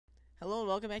Hello and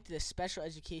welcome back to the special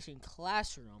education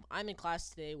classroom. I'm in class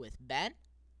today with Ben.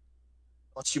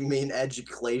 What you mean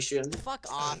education? Fuck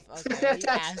off, okay, you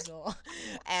asshole.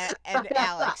 And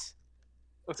Alex.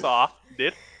 What's off,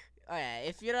 dude? Alright,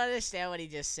 if you don't understand what he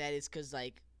just said, it's because,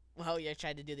 you're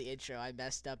trying to do the intro. I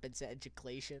messed up and said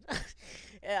education.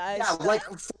 Yeah, like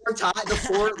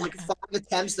five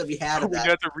attempts that we had at We that.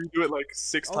 had to redo it like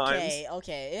 6 times.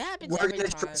 Okay, it happens We're every gonna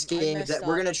time. trust I Gabe messed that up.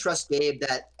 we're gonna trust Gabe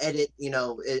that edit,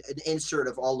 an insert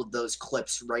of all of those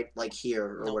clips right like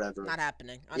here or Nope, whatever. not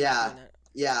happening. I'm Yeah. not doing it.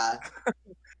 Yeah.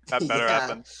 That better Yeah.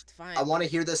 happen. Fine. I want to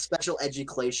hear the special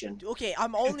education. Okay,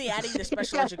 I'm only adding the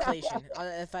special education.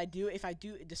 If I do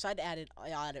decide to add it,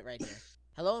 I'll add it right here.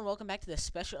 Hello and welcome back to the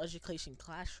special education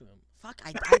classroom. Fuck,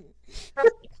 I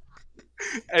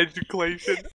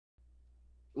Education.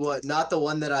 What? Not the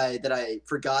one that I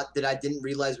forgot that I didn't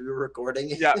realize we were recording.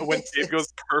 Yeah, when it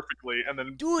goes perfectly, and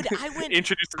then Dude, I went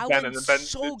introduces I Ben, went and then Ben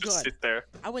so just good. sits there.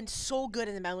 I went so good,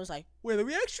 and the man was like, "Wait, are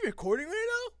we actually recording right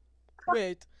now?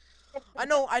 Wait,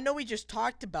 I know we just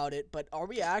talked about it, but are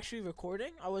we actually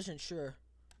recording? I wasn't sure."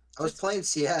 I was playing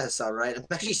CS, alright. I'm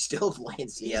actually still playing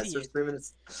CS. There's Idiot. 3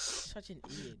 minutes. Such an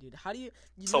idiot, dude. How do you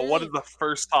So what literally- is the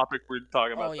first topic we're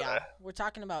talking about Oh yeah, today? we're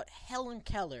talking about Helen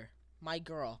Keller, my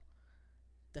girl,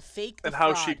 the fake, the And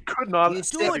how fraud. she could not You Dude,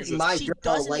 said exist. my she girl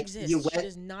doesn't like exist. you She went.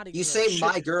 does not You exist. say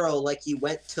my girl like you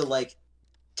went to like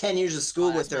 10 years of school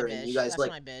Oh, with that's her, my and bitch. you guys That's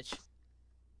like. my bitch.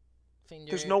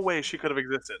 There's no way she could have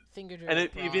existed. Fingered her And in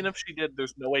the even prom. if she did,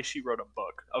 there's no way she wrote a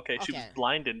book. Okay, she was Okay.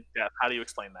 blind and deaf. How do you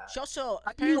explain that? She also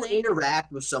How do you apparently interact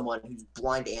with someone who's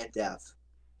blind and deaf?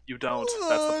 You don't.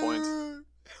 That's the point.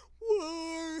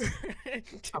 I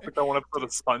think I want to put a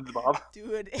SpongeBob.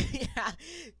 Dude, yeah.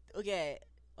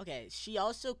 Okay. She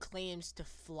also claims to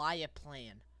fly a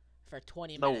plane for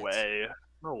 20 No minutes. way.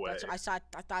 No way. That's what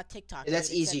I thought TikTok. And that's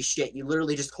dude, it easy said- shit. You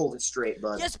literally just hold it straight,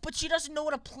 bud. Yes, but she doesn't know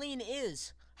what a plane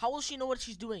is. How will she know what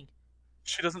she's doing?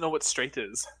 She doesn't know what straight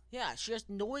is. Yeah, she has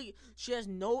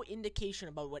no indication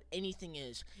about what anything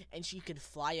is, and she can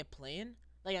fly a plane.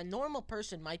 Like a normal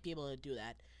person might be able to do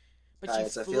that, but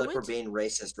Guys, she I flew feel like it? we're being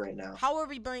racist right now. How are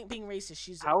we being racist?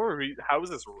 She's How is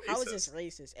this racist? How is this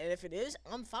racist? And if it is,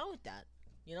 I'm fine with that.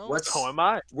 You know? What's So am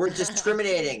I. we're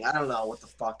discriminating? I don't know what the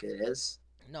fuck it is.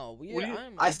 No, we. What do you-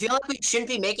 I feel like we shouldn't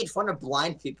be making fun of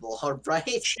blind people, alright?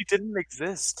 She didn't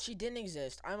exist. She didn't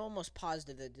exist. I'm almost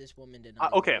positive that this woman did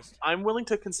not Okay, exist. I'm willing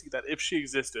to concede that if she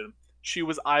existed, she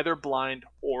was either blind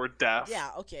or deaf. Yeah.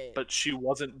 Okay. But she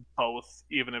wasn't both,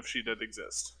 even if she did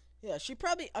exist. Yeah. She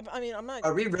probably. I mean, I'm not.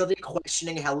 Are we really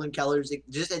questioning Helen Keller's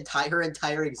her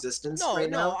entire existence No, right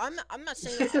no. now? I'm not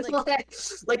saying like.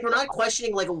 Like we're not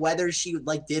questioning like whether she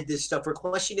like did this stuff. We're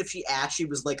questioning if she actually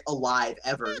was like alive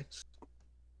ever.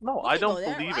 No, We I can go don't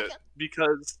there. believe I it can-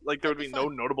 because like there would Might be be no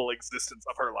fun. notable existence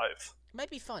of her life.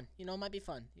 Might be fun. You know, might be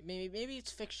fun. Maybe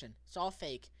it's fiction. It's all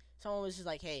fake. Someone was just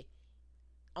like, hey,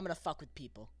 I'm gonna fuck with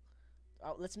people.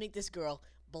 Let's make this girl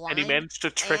blind. And he managed to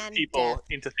trick and people deaf.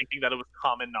 into thinking that it was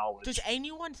common knowledge. Does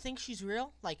anyone think she's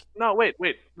real? Like, No, wait.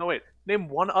 Name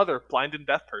one other blind and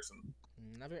deaf person.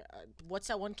 never. What's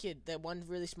that one kid? That one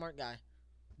really smart guy,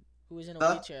 who was in a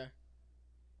Huh? wheelchair.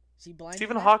 Is he blind?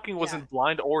 Stephen and deaf? Hawking Yeah. wasn't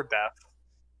blind or deaf.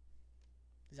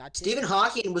 Is that Stephen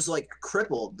Hawking was like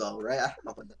crippled though, right? I don't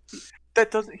know what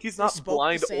That doesn't. He's They not spoke the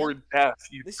blind same? or deaf.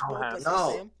 You They spoke dumbass. like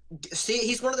No. the same. See,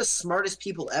 he's one of the smartest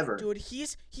people ever. Dude,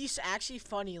 he's actually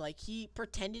funny. Like he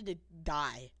pretended to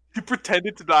die. He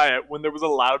pretended to die when there was a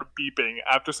loud beeping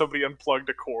after somebody unplugged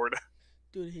a cord.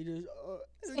 Dude, he just.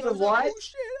 Stephen he was what? Like,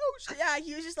 oh shit! Yeah,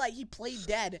 he was just like he played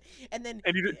dead, and then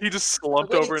And he just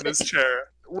slumped Wait, over in his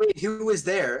chair. Wait, who was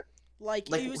there? like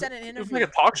like, he was at an It was interview. like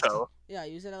a talk show. Yeah,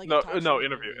 he was at like No, a talk no, show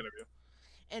interview.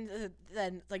 And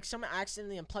then like someone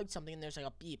accidentally unplugged something, and there's like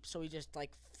a beep, so he just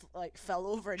like fell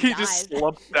over and He died. just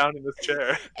slumped down in his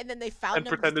chair And then they found and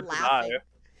him just pretended to laughing. die.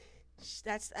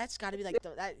 That's got to be like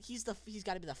he's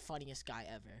got to be the funniest guy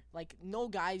ever. Like no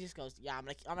guy just goes, yeah, I'm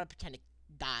gonna pretend to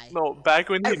die. No, back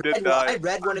when he did I die,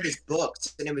 read one of his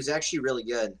books, and it was actually really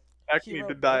good. back He when he wrote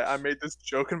did die, I books. made this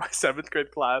joke in my 7th grade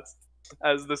class,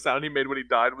 as the sound he made when he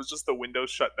died was just the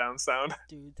Windows shutdown sound.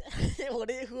 Dude,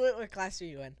 what class are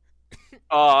you in?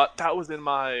 That was in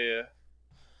my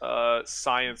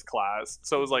science class,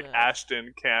 so it was like Yeah.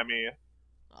 Ashton, Cammy.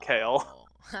 Kale.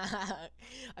 Oh.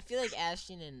 I feel like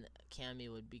Ashton and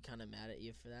Cammy would be kind of mad at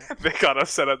you for that, They got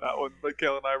upset at that one, but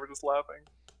Kale and I were just laughing.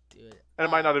 dude. And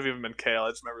it might not have even been Kale. I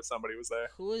just remember somebody was there.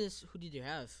 Who did you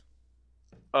have?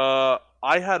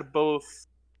 I had both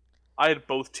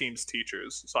teams'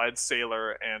 teachers, so I had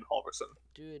Sailor and Halverson.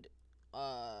 Dude,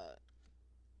 that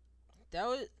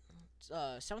was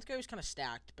seventh grade was kind of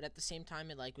stacked, but at the same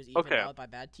time it like was evened Okay. out by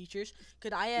bad teachers.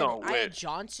 Cause I had No, I had wait.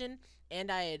 Johnson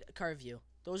and I had Carview.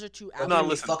 Those are two Don't No, get me absolute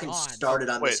listen. fucking gods. started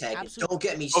on this, Wait. Hagen. Absolute Don't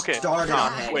get me Okay, started nah,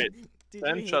 on Hagen. wait. Dude,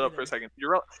 Ben, you shut up hated for a him.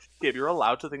 second. Gabe, you're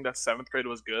allowed to think that 7th grade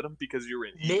was good because you were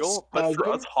an Miss Eagle, but for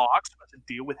us Hagen? Hawks to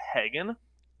deal with Hagen,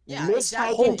 Yeah, Miss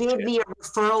exactly. Hagen gave me a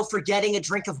referral for getting a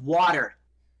drink of water.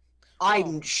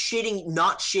 I'm Oh.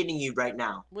 not shitting you right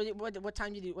now. What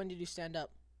time did you when did you stand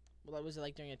up? Well, was it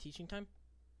like during a teaching time?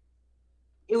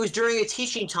 It was during a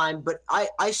teaching time, but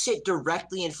I sit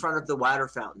directly in front of the water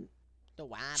fountain. The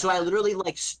wow. So I literally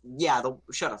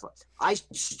shut up. I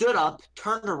stood up,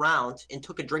 turned around, and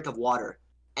took a drink of water,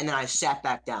 and then I sat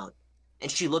back down. And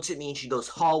she looks at me and she goes,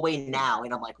 "Hallway now,"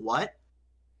 and I'm like, "What?"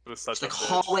 it was such She's a like, bitch.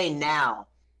 "Hallway now,"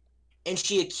 and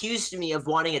she accused me of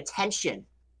wanting attention.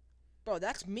 Bro,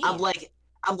 that's me. I'm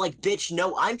like, bitch,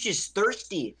 no, I'm just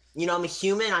thirsty. You know, I'm a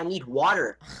human. I need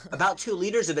water. About 2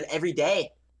 liters of it every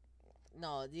day.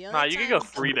 No, the other Nah, time, you could go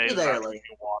 3 days without Regularly.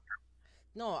 drinking water.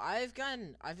 No, I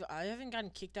haven't gotten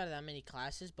kicked out of that many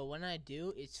classes, but when I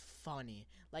do, it's funny.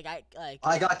 I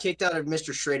got kicked out of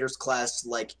Mr. Schrader's class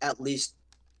like at least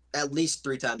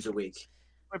 3 times a week.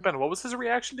 Wait, Ben, what was his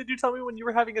reaction? Did you tell me when you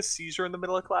were having a seizure in the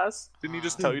middle of class? Didn't he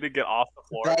just tell you to get off the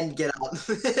floor? Ben, get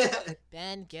up.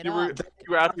 Ben, get You up.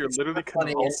 were out here literally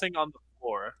Funny. convulsing on the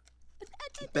floor.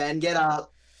 Ben, get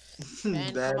up.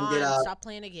 Ben, Ben, come get on, up. stop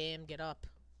playing a game. Get up.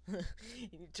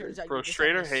 It turns out Bro, you just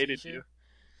Schrader had a hated seizure. you.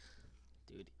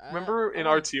 Dude, Remember in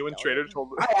I wouldn't RTU when doubt Schrader it. told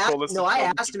I told us?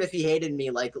 I asked him if he hated me.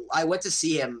 Like, I went to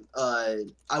see him.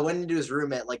 I went into his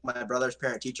room at like my brother's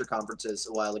parent-teacher conferences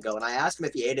a while ago, and I asked him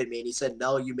if he hated me, and he said,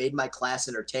 "No, you made my class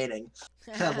entertaining."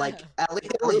 And I'm like, at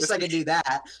least I can do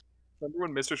that. Remember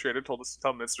when Mr. Schrader told us to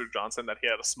tell Mr. Johnson that he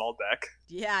had a small deck?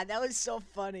 Yeah, that was so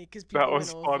funny because That people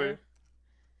was went funny. over.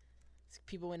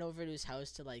 People went over to his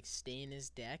house to like stay in his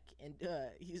deck, and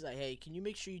he's like, "Hey, can you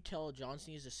make sure you tell Johnson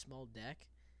he has a small deck?"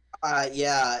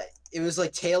 Yeah, it was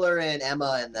like Taylor and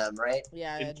Emma and them, right?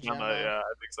 Yeah, In Gemma. Gemma, yeah,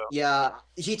 I think so. Yeah,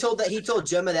 he told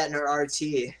Gemma that in her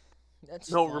RT. That's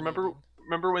No, funny, remember dude.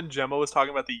 remember when Gemma was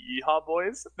talking about the Yeehaw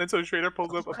boys? And so Schrader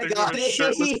pulls up a my picture God. of a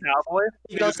shirtless cowboy.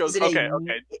 He He just goes, "Is it okay, a-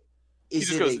 okay, Is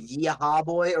just it goes, a yeehaw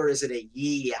boy or is it a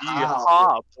yeehaw?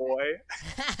 Yeehaw boy.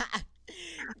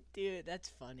 Dude, that's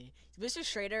funny. Mr.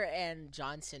 Schrader and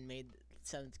Johnson made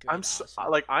seventh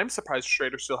grade. I'm surprised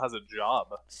Schrader still has a job.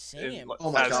 Same. like,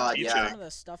 Oh my as God, teaching. yeah. Some of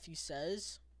the stuff he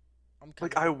says, I'm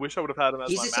Like kinda- I wish I would have had him as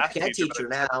He's my a math tech ed teacher. teacher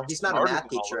but I- now. He's not a smarter math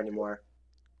than all teacher of you. anymore.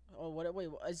 Oh, what? Wait,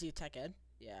 is he a tech ed?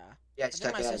 Yeah. Yeah, I he's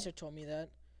think tech my ed. sister told me that.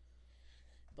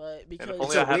 But because if It's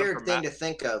only I a had him weird for thing math. to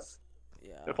think of.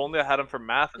 yeah. If only I had him for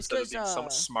math It's instead of being 'cause, so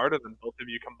much smarter than both of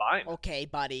you combined. Okay,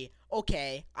 buddy.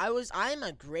 Okay, I'm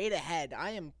a grade ahead.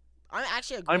 I'm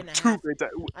actually a grade I'm and a 2 half. grades.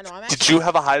 I know. I'm Did actually. you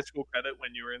have a high school credit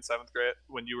when you were in 7th grade?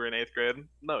 When you were in 8th grade?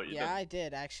 No, you Yeah, didn't. I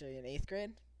did actually in 8th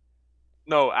grade.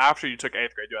 No, after you took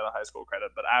 8th grade, you had a high school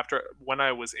credit. But when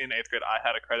I was in 8th grade, I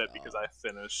had a credit because I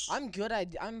finished. I'm good.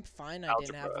 I'm fine. I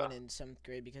didn't have Algebra. one in 7th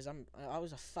grade because I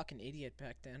was a fucking idiot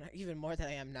back then, even more than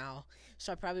I am now.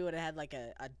 So I probably would have had like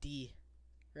a D.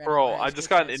 right on Bro, my high I school just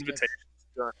got an transcript. invitation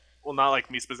to join. Well, not like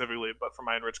me specifically, but for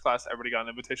my enriched class, everybody got an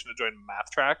invitation to join math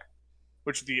track.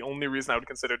 Which the only reason I would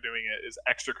consider doing it is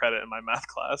extra credit in my math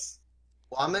class.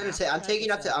 Well, I'm gonna Math take. I'm track, taking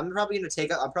what's up to. that? I'm probably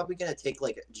gonna take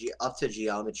like up to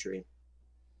geometry.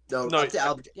 No, No, up to You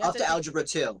have up to to take- algebra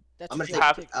 2. That's I'm what gonna you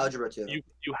have take to- algebra 2.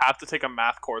 You have to take a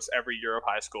math course every year of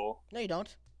high school. No, you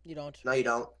don't. You don't. No, you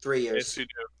don't. 3 years. Yes, you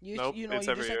do. You Nope, you know it's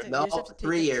you every just have year. to, you just No, have to take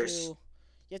 3 it years. To,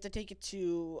 you have to take it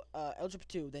to algebra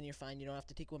 2, then you're fine. You don't have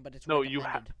to take one, but it's No,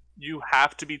 recommended. you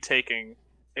have to be taking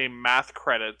a math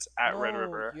credit at Red No,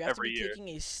 River you have every to be year. taking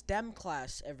a STEM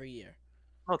class every year.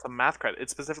 No, it's a math credit.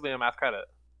 It's specifically a math credit.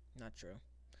 Not true.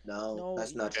 No, No,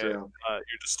 that's not Okay, true.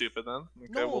 you're just stupid then. Okay,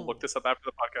 No. we'll look this up after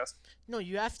the podcast. No,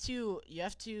 you have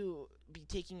to be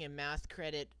taking a math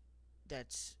credit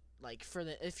that's like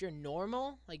if you're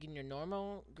normal, like in your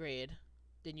normal grade,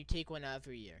 then you take one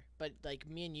every year. But like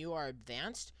me and you are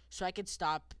advanced, so I could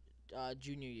stop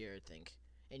junior year, I think,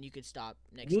 and you could stop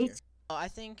next Me year. I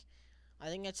think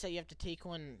I'd say you have to take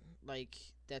one like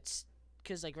that's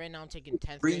because like right now I'm taking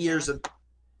 10th 3 grade years math. of.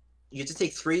 You have to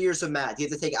take 3 years of math. You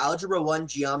have to take algebra 1,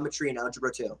 geometry, and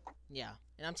algebra 2. Yeah,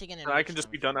 and I'm taking it. And I can just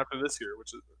be done after this year,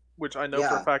 which I know for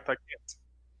Yeah. a fact I can't.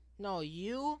 No,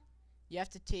 you have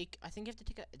to take. I think you have to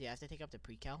take you have to take up the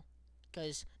pre-cal,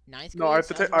 because 9th grade. No, I have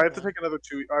to take. I have to algebra take another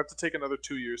 2. I have to take another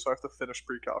 2 years, so I have to finish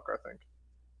pre-calc. I think.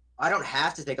 I don't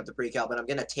have to take up the pre-cal, but I'm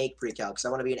gonna take pre-cal because I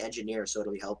want to be an engineer, so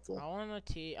it'll be helpful. I want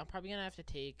to take. I'm probably gonna have to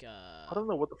take. I don't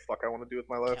know what the fuck I want to do with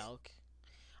my life. Calc.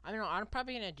 I don't know. I'm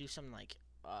probably gonna do some like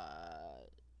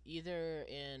either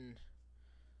in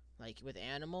like with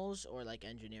animals or like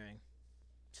engineering.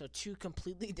 So two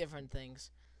completely different things.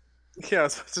 Yeah, I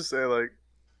was about to say like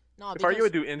No, if I because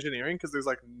would do engineering because there's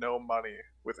like no money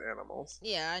with animals.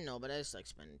 yeah, I know, but I just like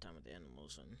spending time with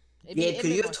animals and Gabe, it'd be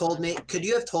more fun, could probably.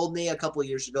 you have told me a couple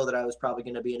years ago that I was probably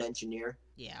going to be an engineer?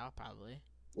 Yeah, probably.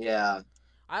 Yeah.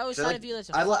 I always So, thought like, of you as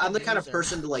a I'm fucking the kind of loser.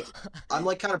 person to like, I'm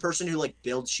like kind of person who like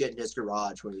builds shit in his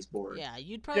garage when he's bored. Yeah,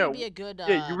 you'd Yeah, probably be a good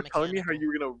yeah. You were telling me how mechanical. you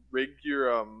were gonna rig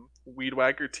your weed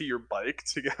whacker to your bike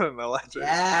to get an electric.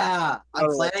 Yeah, I'm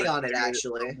planning on it a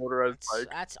actually. motorized bike.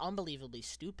 That's unbelievably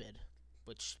stupid,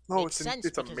 which No, makes sense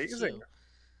it's because it's amazing. you.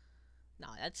 No,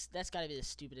 that's got to be the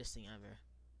stupidest thing ever.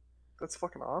 That's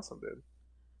fucking awesome, dude.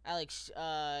 Alex,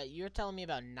 you were telling me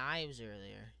about knives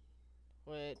earlier.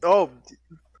 What? Oh,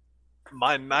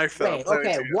 my knife that I'm Wait, planning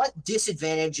okay, to get. what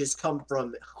disadvantages come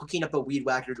from hooking up a weed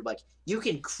whacker to like you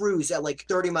can cruise at like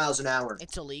 30 miles an hour?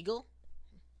 It's illegal?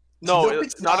 No,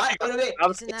 it's not not. if you Wait, wait,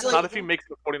 not, Isn't that not if illegal? you make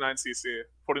it 49cc.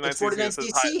 49cc it's 49 is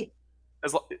as high.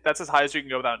 cc, That's as high as you can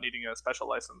go without needing a special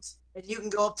license. and you can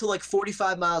go up to like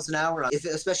 45 miles an hour,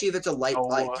 especially if it's a light Oh,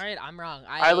 bike. All right, I'm wrong.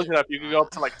 I looked it up. You can go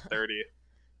up to like 30.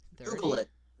 30? Google it.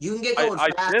 You can get I going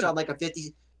fast did. on like a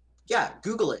 50. Yeah,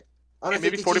 Google it. On Yeah, a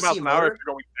maybe 50 40 miles cc an hour if motor.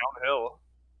 you're going downhill.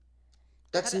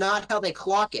 That's How not how they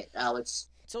clock it, Alex.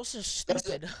 It's also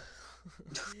stupid.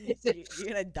 You're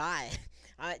gonna die.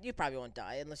 You probably won't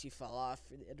die unless you fall off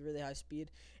at really high speed.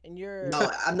 And you're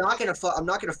No, I'm not gonna fuck. I'm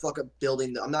not gonna fuck up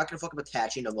building. I'm not gonna fuck up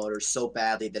attaching a motor so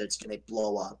badly that it's gonna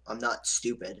blow up. I'm not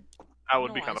stupid. That would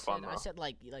No, be kind of fun, I though. said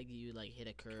like you like hit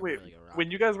a curve Wait, or like a rock.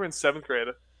 when you guys were in 7th grade,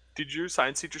 did your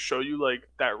science teacher show you like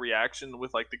that reaction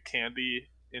with like the candy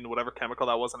in whatever chemical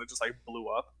that was, and it just like blew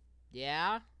up?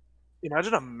 Yeah.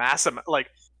 Imagine a massive like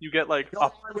you get like Go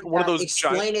on with one of that. those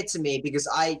Explain it to me because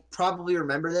I probably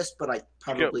remember this, but I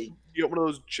probably you get one of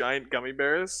those giant gummy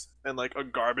bears and like a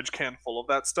garbage can full of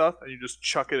that stuff, and you just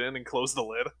chuck it in and close the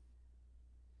lid.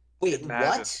 wait. Imagine.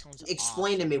 What? Sounds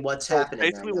Explain to awesome. me what's So happening.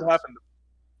 basically, right what now. happened?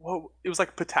 Well, it was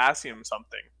like potassium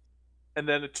something, and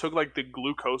then it took like the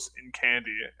glucose in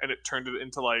candy and it turned it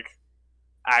into like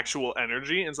actual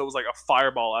energy, and so it was like a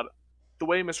fireball. The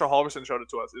way Mr. Halverson showed it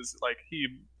to us is like he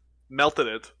melted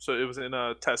it, so it was in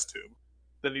a test tube.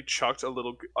 Then he chucked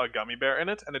a gummy bear in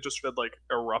it, and it just started like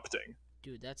erupting.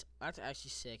 Dude, that's actually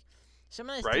sick. Some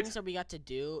of the Right? things that we got to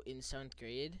do in 7th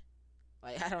grade,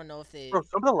 like I don't know if they Bro,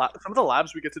 some of the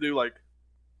labs we get to do like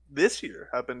this year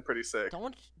have been pretty sick.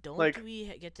 don't like-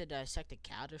 we get to dissect a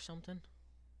cat or something?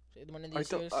 One of I these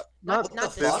don't, years? not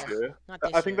not this fuck? year. Not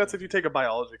this I think year. that's if you take a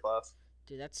biology class.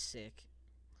 Dude, that's sick.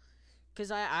 Cause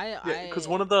Yeah, because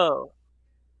one of the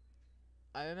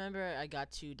I remember I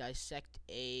got to dissect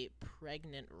a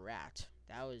pregnant rat.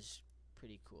 That was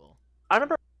pretty cool. I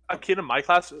remember a kid in my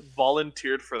class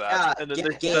volunteered for that, Yeah, and then yeah,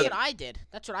 they Gabe. That's what I did.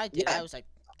 That's what I did. Yeah. I was like,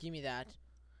 give me that.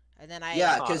 And then I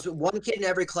Yeah, Huh. because one kid in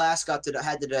every class had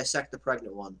to dissect the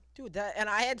pregnant one. dude, that and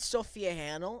I had Sophia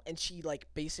Hannell and she like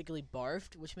basically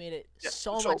barfed, which made it Yeah,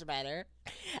 so so- much better.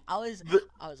 I was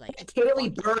like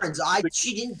Kaylee fuck Burns,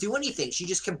 she didn't do anything. She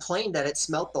just complained that it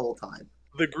smelled the whole time.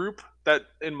 the group that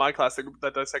in my class, the group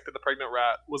that dissected the pregnant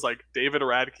rat was like David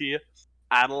Radke,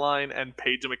 Adeline, and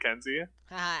Paige McKenzie.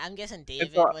 Haha, I'm guessing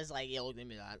David not- was like, yo, give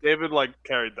me that. David like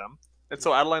carried them, and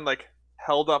so Adeline like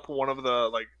held up one of the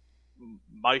like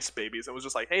mice babies and was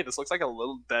just like, "Hey, this looks like a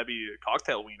little Debbie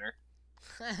cocktail wiener."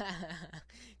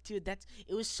 Dude,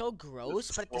 it was so gross,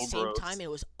 but at the so same gross. time it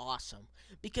was awesome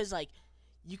because like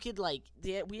you could like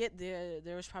there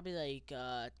was probably like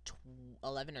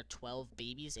 11 or 12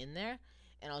 babies in there,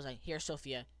 and I was like, here,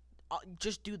 Sophia,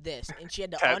 just do this, and she had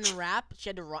to Catch.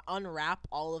 unwrap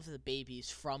all of the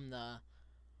babies from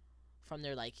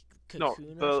their like No,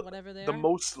 cocoon or whatever they the are.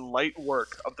 most light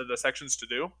work of the dissections to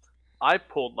do. I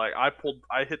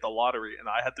hit the lottery and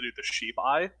I had to do the sheep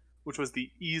eye, which was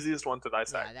the easiest one to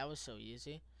dissect. Yeah, that was so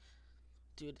easy,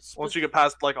 dude. Once you get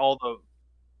past like all the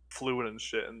fluid and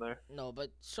shit in there. No, but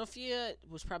Sophia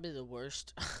was probably the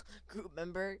worst group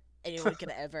member anyone could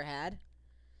have ever had.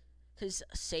 Because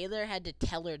Sailor had to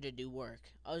tell her to do work.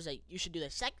 I was like, you should do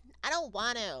this. She's like, I don't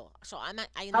want to. So I'm not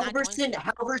going to.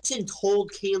 Halverson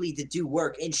told Kaylee to do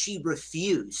work, and she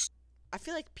refused. I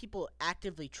feel like people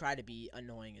actively try to be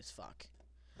annoying as fuck.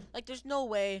 Like, there's no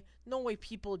way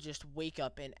people just wake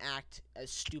up and act as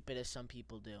stupid as some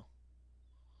people do.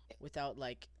 Without,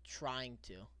 like, trying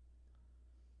to.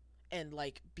 And,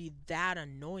 like, be that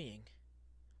annoying.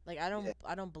 Like, I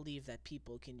don't believe that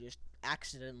people can just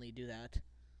accidentally do that.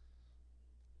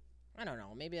 I don't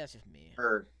know. Maybe that's just me.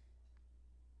 Her.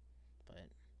 But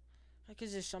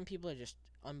because there's some people are just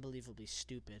unbelievably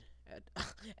stupid at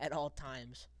at all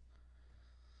times.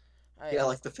 Yeah,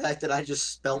 like the fact that I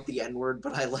just spelled the N-word,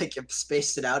 but I like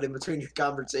spaced it out in between your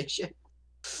conversation.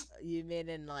 You mean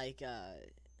in like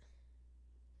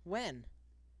when?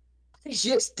 I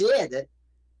just did.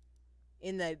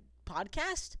 In the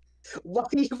podcast? While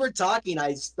you were talking,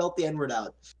 I spelled the N-word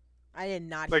out. I did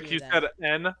not Like hear you that. said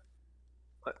N,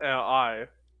 I.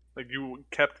 Like you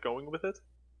kept going with it.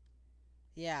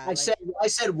 Yeah, I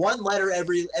said one letter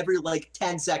every like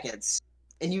 10 seconds,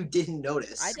 and you didn't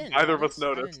notice. I didn't. Neither of notice. us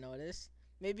noticed. I didn't notice.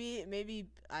 Maybe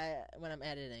when I'm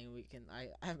editing,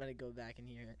 I'm gonna go back and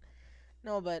hear it.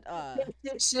 No, but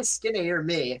It's just gonna hear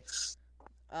me.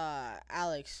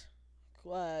 Alex,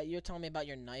 you were telling me about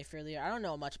your knife earlier. I don't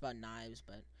know much about knives,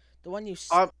 but the one you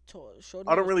showed me. I don't was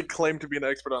really pretty claim to be an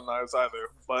expert on knives either,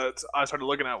 but I started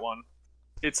looking at one.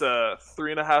 It's a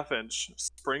 3.5-inch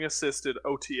spring-assisted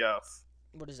OTF.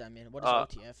 What does that mean? What does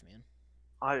OTF mean?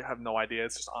 I have no idea.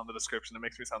 It's just on the description. It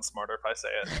makes me sound smarter if I say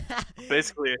it.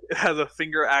 Basically, it has a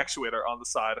finger actuator on the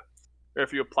side. Or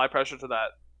if you apply pressure to that,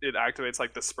 it activates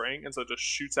like the spring, and so it just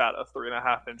shoots out a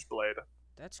 3.5-inch blade.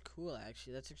 That's cool,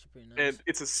 actually. That's actually pretty nice. And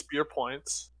it's a spear point,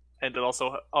 and it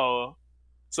also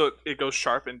so it goes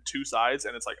sharp in two sides,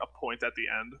 and it's like a point at the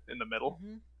end in the middle.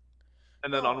 Mm-hmm.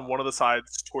 And then on one of the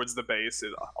sides towards the base,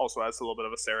 it also has a little bit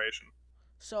of a serration.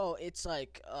 So it's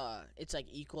like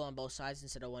equal on both sides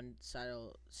instead of one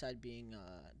side being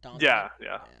dominant. Yeah.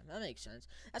 That makes sense.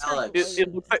 That's Alex,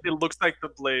 It looks like the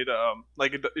blade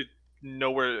like it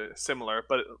nowhere similar,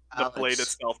 but the Alex, blade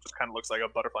itself just kind of looks like a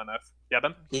butterfly knife. Yeah,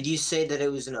 Ben? Did you say that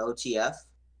it was an OTF?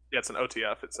 Yeah, it's an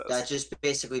OTF. It says. That just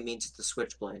basically means it's a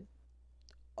switchblade.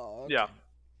 Oh, okay. Yeah.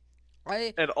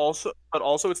 But also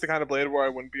it's the kind of blade where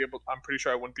I'm pretty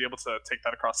sure I wouldn't be able to take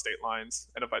that across state lines,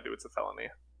 and if I do, it's a felony.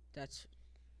 That's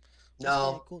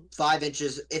No, cool. 5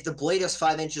 inches. If the blade is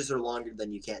 5 inches or longer,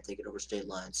 then you can't take it over state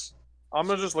lines. I'm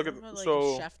gonna just look at What about, like,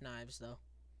 so chef knives though.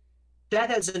 Chad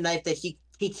has a knife that he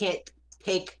can't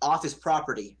take off his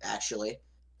property, actually,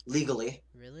 legally.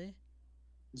 Really?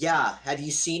 Yeah, have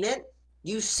you seen it?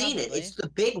 You've seen it. Probably. It's the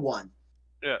big one.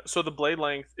 yeah, so the blade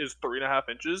length is 3.5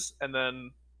 inches, and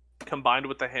then combined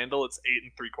with the handle, it's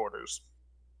 8 3/4.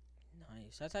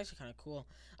 Nice. That's actually kind of cool.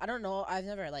 I don't know. I've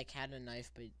never like had a knife,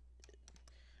 but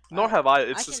Nor have I.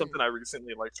 It's I just can- something I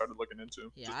recently like started looking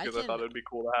into, Yeah, just I because I thought can- it'd be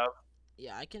cool to have.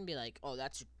 yeah, I can be like, oh,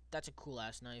 that's a cool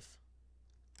ass knife,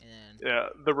 and Yeah,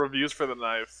 the reviews for the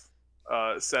knife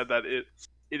said that it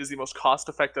is the most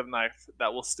cost-effective knife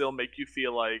that will still make you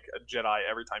feel like a Jedi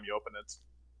every time you open it.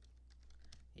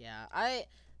 yeah,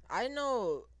 I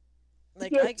know,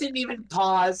 like Gabe didn't even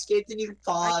pause. Gabe didn't even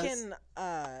pause.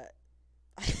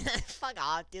 I can fuck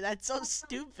off, dude. That's so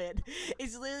stupid.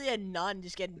 It's literally a nun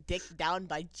just getting dicked down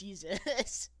by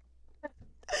Jesus.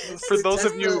 For those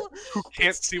of you terrible. who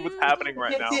can't see what's happening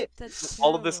right now, That's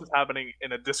all of this is terrible. happening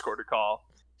in a Discord call.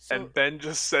 So, And Ben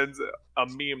just sends a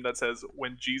meme that says,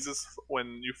 when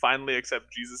you finally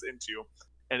accept Jesus into you,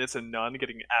 and it's a nun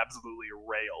getting absolutely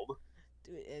railed.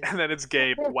 dude, And then it's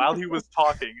Gabe, while he was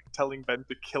talking, telling Ben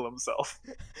to kill himself.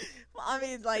 I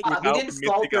mean, like, we without didn't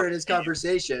falter missing a in his beat.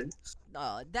 conversation.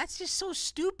 no, that's just so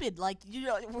stupid. Like, you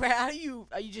know, where are you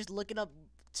just looking up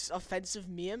offensive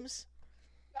memes?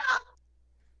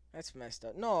 That's messed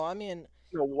up. No, I mean,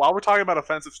 While we're talking about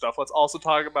offensive stuff, let's also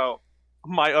talk about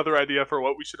my other idea for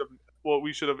what we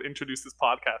should have introduced this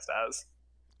podcast as.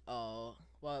 oh,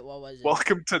 what was it?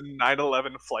 Welcome to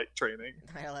 9/11 flight training.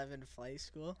 9/11 flight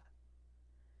school.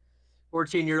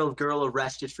 14-year-old girl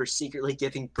arrested for secretly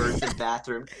giving birth in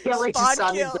bathroom. Killing Spawn his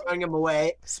son kill. and throwing him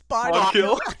away. Spawn Spawn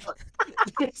kill.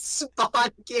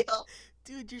 Spawn kill.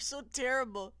 Dude, you're so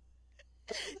terrible.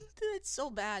 Dude, that's so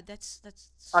bad. That's.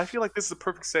 I feel like this is a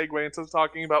perfect segue into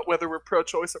talking about whether we're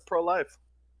pro-choice or pro-life.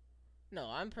 No,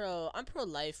 I'm pro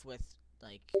life with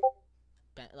like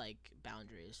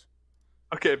boundaries.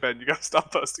 Okay, Ben, you gotta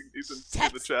stop posting these in the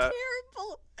That's chat.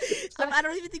 terrible. I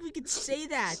don't even think we could say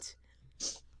that.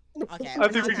 Okay. I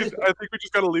think we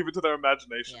just gotta leave it to their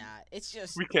imagination. Yeah, it's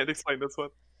just We can't explain this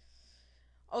one.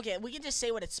 okay. We can just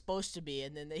say what it's supposed to be,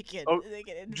 and then they can. Oh, they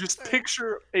can Just infer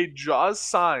picture a Jaws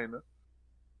sign,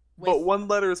 but with- one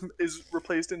letter is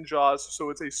replaced in Jaws, so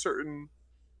it's a certain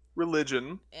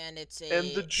religion, and it's a and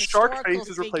the shark historical face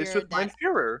is replaced figure with Mein that-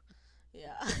 Führer.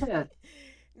 Yeah. Yeah.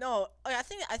 No, I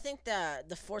think that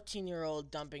the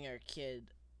 14-year-old dumping her kid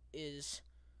is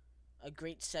a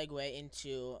great segue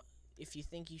into if you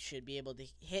think you should be able to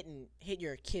hit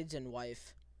your kids and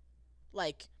wife.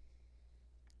 Like,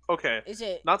 Okay, is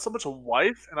it not so much a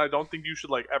wife, and I don't think you should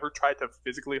like ever try to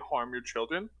physically harm your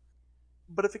children.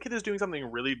 But if a kid is doing something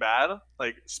really bad,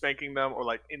 like spanking them, or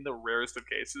like in the rarest of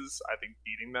cases, I think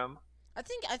beating them. I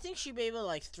think she'd be able to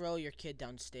like throw your kid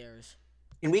downstairs.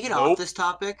 Can we get Nope. off this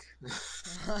topic,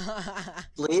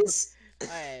 please?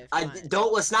 Alright, I fine.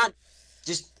 don't. Let's not.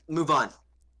 Just move on.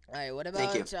 Alright, what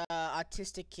Thank about you.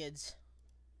 Autistic kids?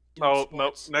 doing No,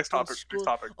 sports, next doing topic. school? Next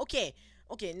topic.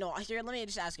 Okay, no, here, let me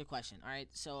just ask a question, alright?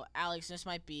 So, Alex, this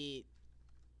might be,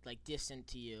 like, distant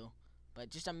to you, but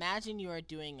just imagine you are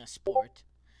doing a sport,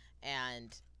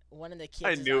 and one of the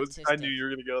kids is autistic. I knew you were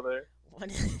gonna go there.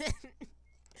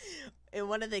 And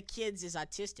one of the kids is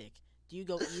autistic. Do you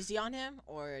go easy on him,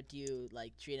 or do you,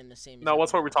 like, treat him the same as No,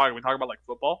 what's what everyone we're else? talking? We talk about like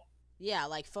football. Yeah,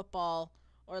 like football,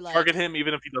 or like... Target him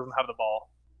even if he doesn't have the ball.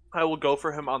 I will go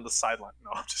for him on the sideline.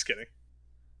 No, I'm just kidding.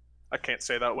 I can't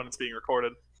say that when it's being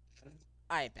recorded.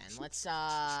 Alright, Ben, let's,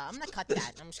 I'm gonna cut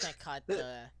that. I'm just gonna cut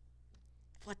the...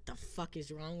 What the fuck is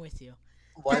wrong with you?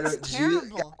 Why That's don't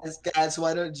terrible. guys?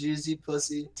 Why don't juicy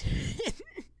pussy?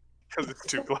 Because it's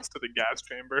too close to the gas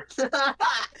chamber.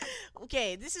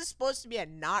 Okay, this is supposed to be a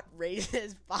not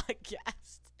racist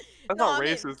podcast. That's No, not I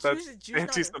mean, racist. That's Jews not-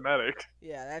 anti-Semitic.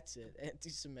 Yeah, that's it.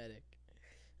 Anti-Semitic.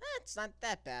 It's not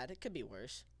that bad. It could be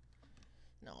worse.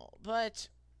 No, but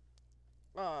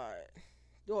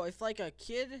if like a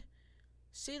kid,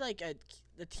 say like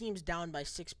the team's down by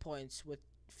 6 points with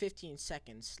 15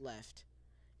 seconds left,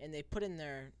 and they put in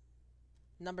their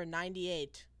number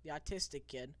 98, the autistic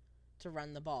kid, to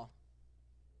run the ball.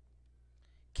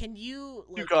 Can you?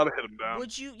 Like, You gotta hit him down.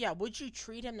 Would you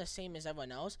treat him the same as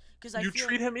everyone else? Because You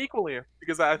treat him equally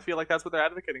because I feel like that's what they're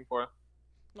advocating for.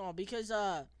 No, because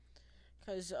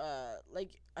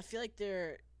like I feel like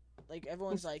they're like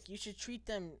everyone's like you should treat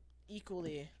them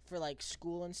equally for like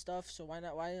school and stuff. So why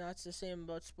not it's the same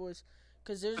about sports?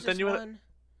 Because there's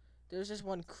this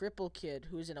one cripple kid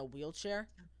who's in a wheelchair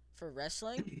for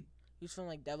wrestling. Who's from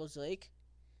like Devil's Lake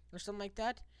or something like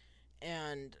that,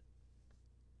 and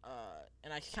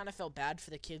I kind of felt bad for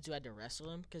the kids who had to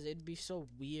wrestle him because it'd be so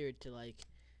weird to like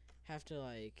have to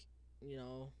like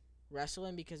wrestle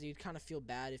him because you'd kind of feel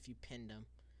bad if you pinned him.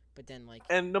 But then, like...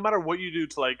 And no matter what you do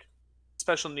to, like,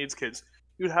 special needs kids,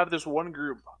 you'd have this one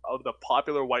group of the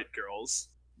popular white girls,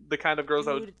 the kind of girls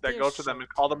Dude, that go to they're them so and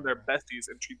call them their terrible. besties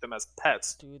and treat them as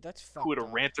pets, Dude, that's who would fucked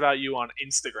up. rant about you on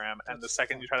Instagram, and the That's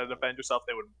second you try to fucked up. defend yourself,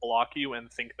 they would block you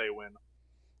and think they win.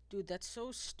 Dude, that's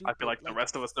so stupid. I feel like the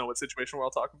rest of us know what situation we're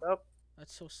all talking about.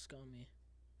 That's so scummy.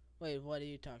 Wait, what are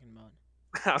you talking about?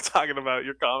 I'm talking about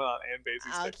your comment on Ann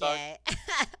Basie's TikTok. Okay.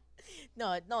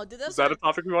 no, dude, that's Is that a not...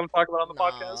 topic we want to talk about on the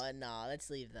podcast? No, let's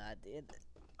leave that. Okay,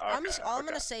 All I'm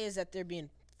gonna say is that they're being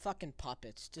fucking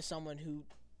puppets to someone who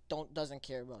doesn't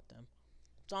care about them.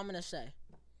 That's all I'm gonna say.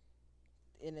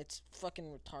 And it's fucking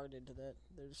retarded that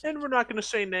they're just And we're not going to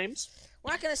say names.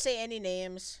 we're not gonna say any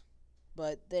names,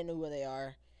 but they know who they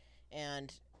are,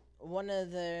 and one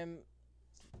of them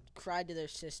cried to their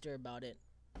sister about it,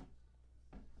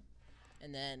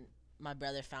 and then my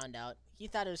brother found out. He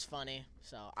thought it was funny,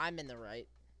 so I'm in the right.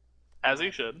 As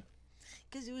he should.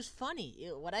 Because it was funny.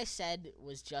 What I said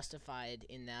was justified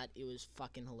in that it was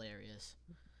fucking hilarious.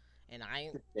 And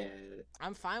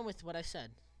I'm fine with what I said.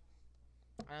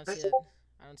 I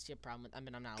don't see a problem with... I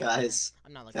mean, I'm not... Guys,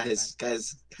 I'm not looking at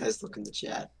guys, look in the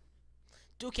chat.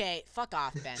 that. Okay, fuck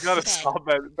off, Ben. You gotta Okay. stop,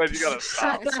 Ben. You gotta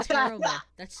stop. That's terrible.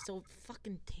 That's so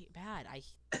fucking bad.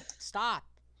 Stop.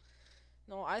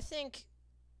 No, I think...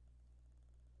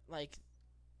 Like,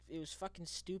 it was fucking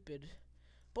stupid.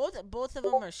 Both of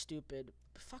them are stupid.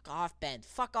 Fuck off, Ben.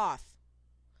 Fuck off.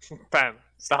 Ben,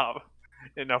 stop.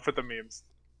 Enough with the memes.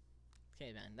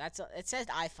 Okay, Ben. It says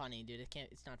I funny, dude.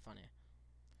 It's not funny.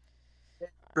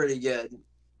 Pretty good.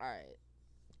 All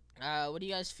right. What do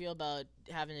you guys feel about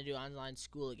having to do online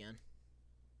school again?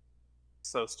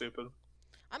 So stupid.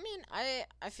 I mean,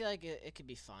 I feel like it could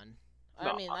be fun.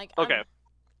 No, I mean, like okay.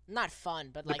 not fun,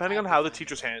 but like Depending I'd on be how the fine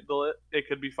teachers with it. handle it, it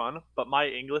could be fun. But my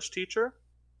English teacher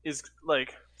is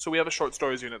like, so we have a short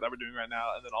stories unit that we're doing right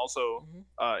now, and then also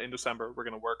Mhm. in December we're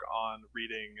gonna work on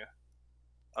reading.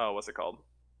 What's it called?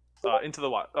 Into the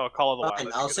Wild. Call of the Wild. I Fine,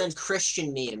 think I'll it send is.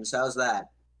 Christian memes. How's that?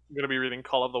 I'm gonna be reading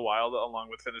Call of the Wild along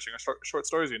with finishing a short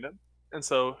stories unit. And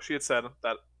so she had said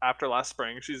that after last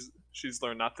spring, she's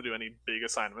learned not to do any big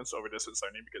assignments over distance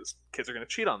learning because kids are gonna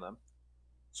cheat on them.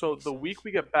 So Makes the sense. week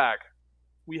we get back,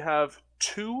 we have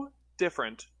 2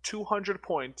 different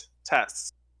 200-point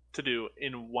tests to do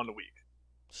in 1 week.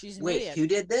 She's an Wait, idiot. who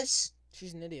did this?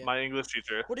 She's an idiot. My English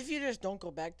teacher. What if you just don't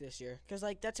go back this year? Because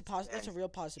like that's a real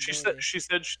possibility. She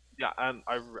said yeah, and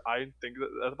I think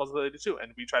that's a possibility too.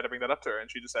 And we tried to bring that up to her,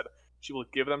 and she just said she will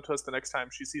give them to us the next time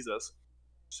she sees us.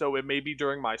 So it may be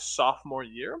during my sophomore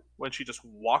year when she just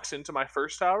walks into my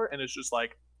first hour and is just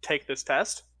like, take this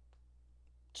test.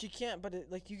 She can't, but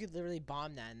like you could literally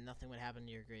bomb that and nothing would happen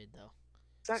to your grade though.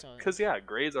 So- Because yeah,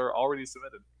 grades are already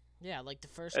submitted. Yeah, like the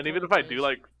first. And even if I do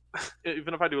like,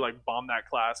 even if I do like bomb that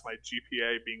class, my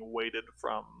GPA being weighted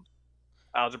from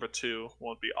Algebra 2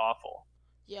 won't be awful.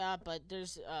 Yeah, but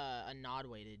there's a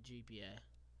non-weighted GPA.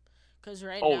 Cause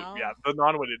right Oh now. yeah, the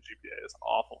non-weighted GPA is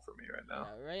awful for me right now.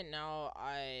 Yeah, right now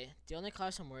the only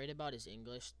class I'm worried about is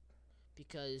English,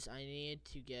 because I need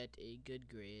to get a good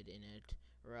grade in it,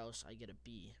 or else I get a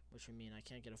B, which would mean I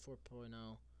can't get a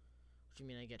 4.0, which would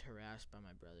mean I get harassed by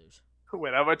my brothers.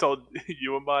 Wait, have I told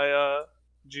you what my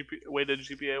weighted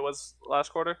GPA was last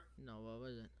quarter? No, what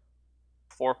was it?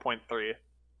 4.3.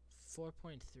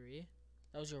 4.3.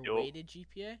 That was your Yo. weighted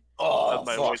GPA. Oh,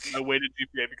 That's my weighted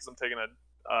GPA because I'm taking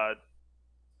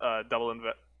a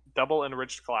double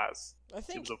enriched class. I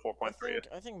think It was a 4.3.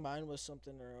 I think mine was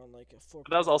something around like a 4.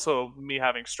 But that was also me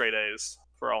having straight A's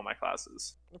for all my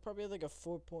classes. I probably had like a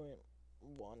 4.1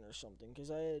 or something, because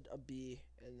I had a B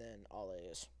and then all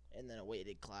A's and then a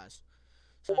weighted class.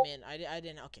 So I mean, I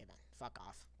didn't. Okay, man, fuck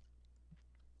off.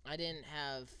 I didn't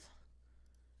have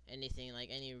anything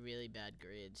like any really bad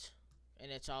grades,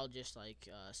 and it's all just like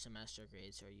semester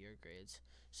grades or year grades.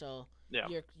 So Yeah.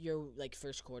 your like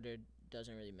first quarter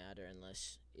doesn't really matter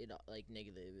unless it like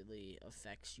negatively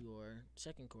affects your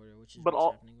second quarter, which is what's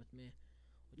happening with me.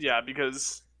 Yeah,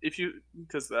 because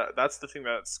that's the thing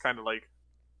that's kind of like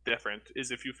different is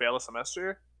if you fail a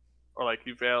semester, or like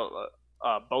you fail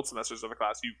both semesters of a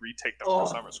class, you retake them for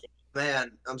summer school.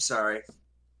 Man, I'm sorry.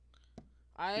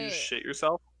 You just shit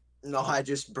yourself? No, I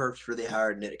just burped really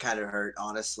hard and it kind of hurt.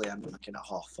 Honestly, I'm not gonna.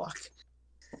 Oh fuck.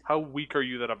 How weak are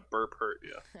you that a burp hurt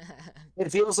you?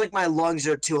 It feels like my lungs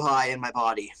are too high in my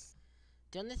body.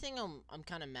 The only thing I'm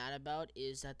kind of mad about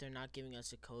is that they're not giving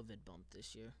us a COVID bump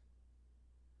this year.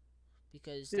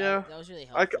 Because that was really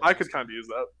helpful. I could kind of use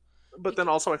that, but then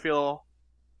also I feel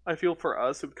for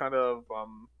us it kind of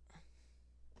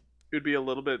it would be a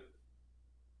little bit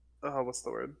what's the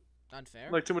word? Unfair.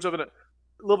 Like too much of a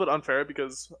little bit unfair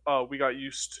because we got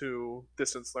used to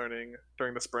distance learning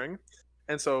during the spring,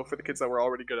 and so for the kids that were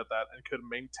already good at that and could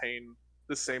maintain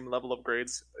the same level of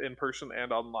grades in person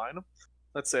and online,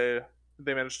 let's say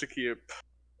they managed to keep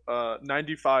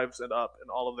 95s and up in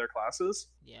all of their classes.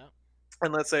 Yeah.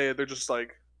 And let's say they're just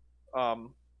like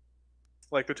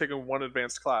they're taking one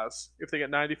advanced class. If they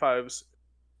get 95s,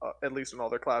 at least in all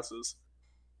their classes,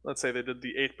 let's say they did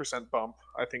the 8% bump.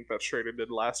 I think that Schrader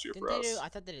did last year for us. I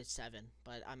thought they did 7,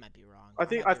 but I might be wrong. I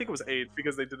think it was 8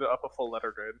 because they did it up a full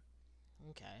letter grade.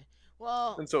 Okay.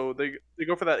 Well. And so they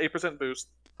go for that 8% boost.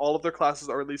 All of their classes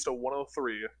are at least a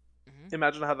 103. Mm-hmm.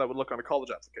 Imagine how that would look on a college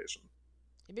application.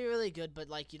 It'd be really good, but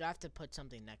like you'd have to put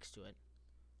something next to it,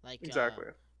 like exactly.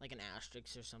 Like an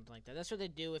asterisk or something like that. That's what they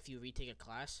do if you retake a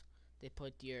class. They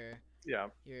put your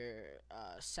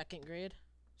second grade.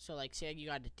 So like say you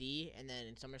got a D and then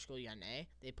in summer school you got an A.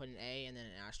 They put an A and then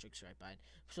an asterisk right by it.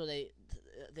 So they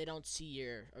don't see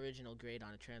your original grade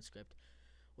on a transcript,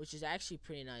 which is actually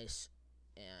pretty nice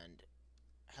and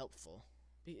helpful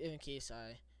in case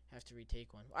I have to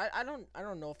retake one. I don't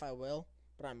know if I will,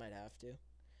 but I might have to.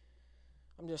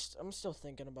 I'm still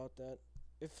thinking about that.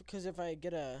 Because if I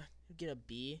get a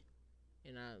B,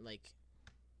 like,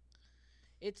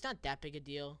 it's not that big a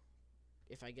deal.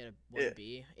 If I get a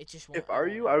B, it just won't. If I were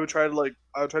you, I would try to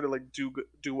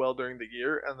do well during the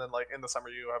year, and then like in the summer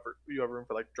you have room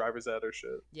for like driver's ed or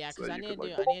shit. Yeah, because I need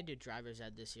to do driver's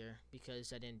ed this year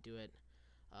because I didn't do it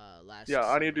last. Yeah,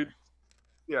 I need to do.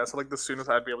 Yeah, so like the soonest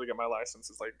I'd be able to get my license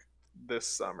is like this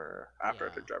summer after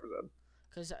I take driver's ed.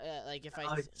 Because like if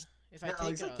I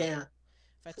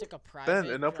took a private.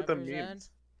 Ben, enough with the memes.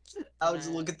 I was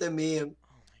look at the meme.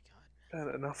 Oh my god.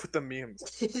 Ben, enough with the memes.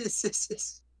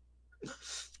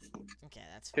 Okay,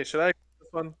 that's fine. Okay, should I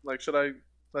this one? Like, should I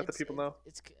let the people know?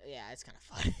 It's kind of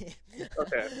funny.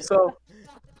 Okay, so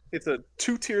it's a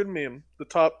two-tiered meme. The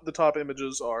top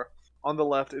images are on the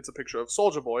left. It's a picture of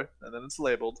Soldier Boy, and then it's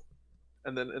labeled,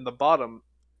 and then in the bottom,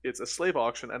 it's a slave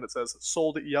auction, and it says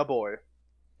 "Sold ya boy."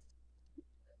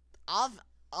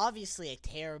 Obviously a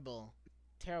terrible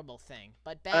thing,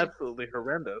 but Ben Absolutely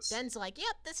horrendous. Ben's like,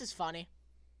 yep, this is funny.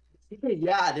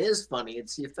 Yeah, it is funny.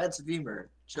 It's the offensive humor.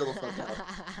 Chill the fuck out.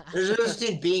 There's a difference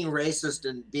between being racist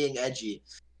and being edgy.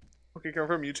 Okay,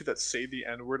 confirm you two that say the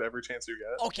N-word every chance you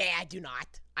get. Okay, I do not.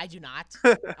 I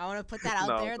want to put that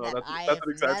out there that I have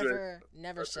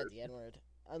never said the N-word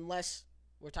unless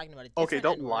we're talking about a different Okay,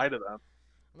 don't N-word. lie to them.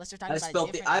 Unless they're talking about a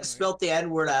different N-word. I've spelled the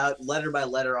N-word out letter by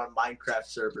letter on Minecraft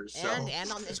servers. So. And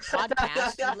on this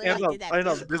podcast, And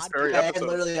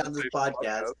literally on this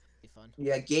podcast.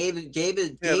 Yeah, Gabe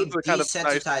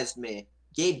desensitized me.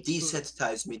 Gabe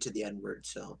desensitized me to the N-word,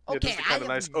 so. Okay, I have a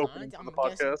nice opening to the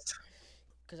podcast.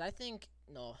 Because I think,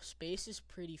 space is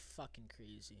pretty fucking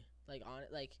crazy. Like on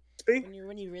like Space.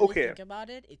 when you really Okay. think about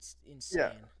it, it's insane.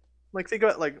 Yeah. Like think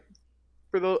about like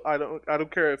for those I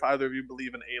don't care if either of you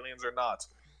believe in aliens or not.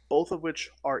 Both of which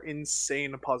are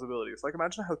insane possibilities. Like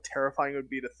imagine how terrifying it would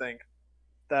be to think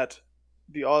that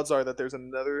the odds are that there's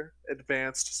another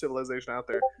advanced civilization out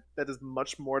there that is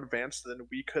much more advanced than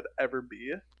we could ever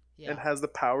be Yeah. and has the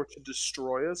power to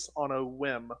destroy us on a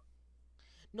whim.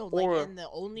 No, like, Or and the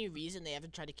only reason they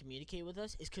haven't tried to communicate with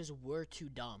us is because we're too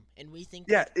dumb, and we think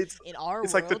yeah, like, in our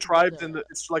it's world, like the tribes in the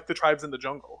it's like the tribes in the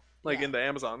jungle, like Yeah. in the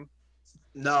Amazon.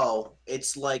 No,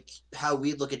 it's like how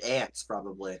we look at ants,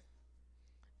 probably.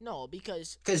 no,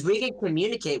 because Because we can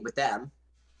communicate with them.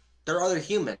 They're other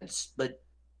humans, but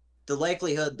the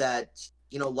likelihood that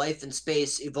life in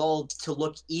space evolved to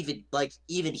look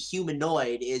even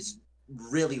humanoid is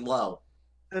really low.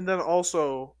 And then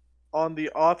also on the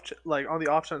off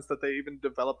chance that they even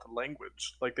developed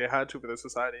language, like they had to for their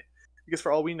society, because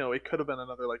for all we know, it could have been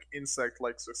another like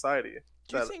insect-like society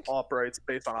do you that think operates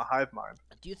based on a hive mind.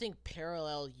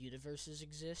 parallel universes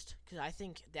exist? Because I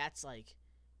think that's like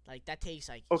that takes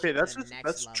like Okay, shit to that's the just next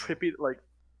that's level. trippy. Like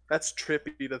that's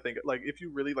trippy to think. Like if you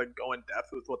really like go in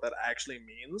depth with what that actually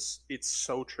means, it's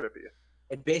so trippy.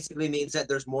 It basically means that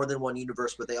there's more than one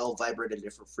universe, but they all vibrate at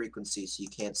different frequencies, so you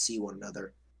can't see one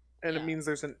another. And Yeah. it means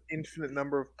there's an infinite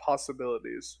number of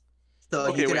possibilities. So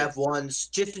Okay, you could wait. have ones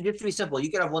just to be simple. You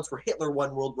could have ones where Hitler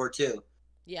won World War II.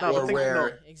 Yeah, No, but exactly, think-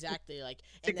 no. exactly. Like,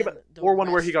 and Think then about the or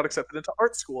one where he rest- got accepted into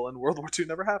art school and World War II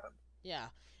never happened. Yeah,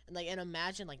 and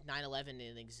imagine like 9/11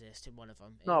 didn't exist in one of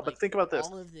them. No, and, but like, think about this.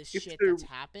 All of this If shit there- that's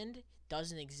happened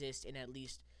doesn't exist in at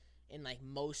least in like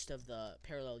most of the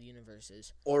parallel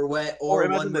universes. Or Or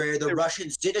imagine one that where the there-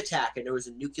 Russians did attack and there was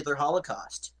a nuclear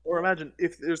holocaust. Or imagine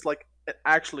if there's like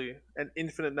actually an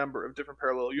infinite number of different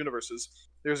parallel universes.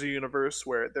 There's a universe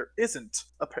where there isn't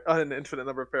an infinite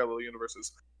number of parallel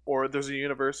universes, or there's a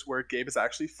universe where Gabe is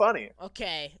actually funny.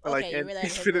 Okay, Or, like, okay, you an really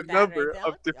hit infinite with that number right now?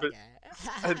 of different-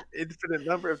 Okay. An infinite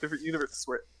number of different universes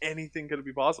where anything could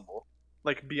be possible,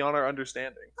 like beyond our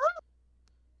understanding.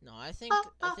 No, I think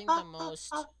the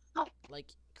most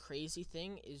like crazy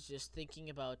thing is just thinking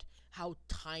about how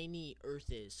tiny Earth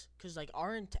is, because like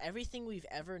aren't everything we've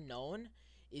ever known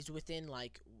is within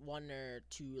like one or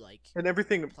two like And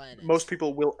everything planets. most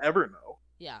people will ever know.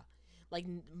 Yeah, like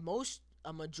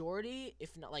a majority,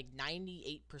 if not like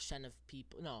 98% of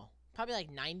people, no, probably like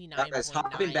 99.9. Guys,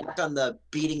 hopping back on the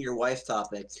beating your wife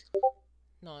topic.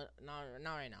 No, not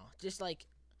right now. Just like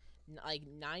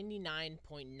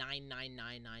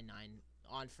 99.99999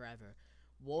 on forever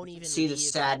won't even See the leave,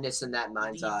 sadness in that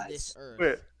mind's leave eyes. this earth.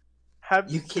 Wait, have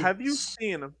You can- have you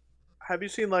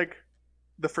seen like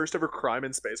the first ever crime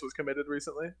in space was committed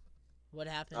recently? What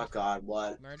happened? Oh God,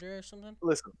 what? Murder or something?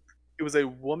 Listen, it was a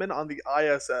woman on the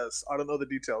ISS. I don't know the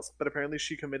details, but apparently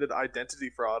she committed identity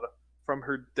fraud from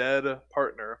her dead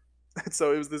partner. And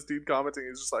so it was this dude commenting.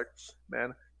 He's just like,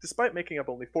 man, despite making up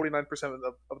only 49%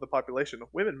 of the population,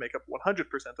 women make up 100%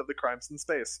 of the crimes in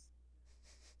space.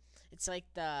 It's like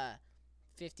the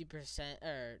 50%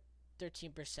 or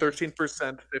 13%. 13%,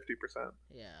 50%.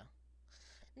 Yeah.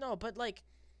 No, but like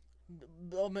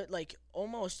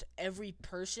almost every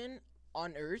person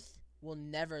on Earth will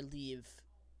never leave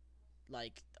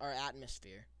like our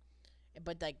atmosphere.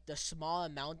 But like the small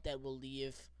amount that will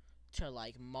leave to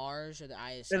like Mars or the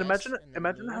ISS. And imagine the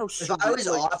imagine moon. how If I was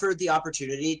like, offered the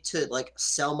opportunity to like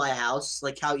sell my house,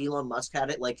 like how Elon Musk had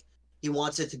it, like he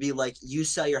wants it to be like you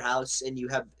sell your house and you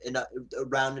have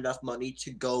around enough money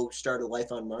to go start a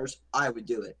life on Mars, I would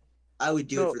do it. I would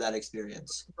do No. it for that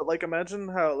experience. But like imagine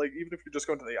how like even if you're just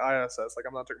going to the ISS, like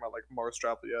I'm not talking about like Mars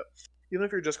travel yet. Even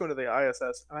if you're just going to the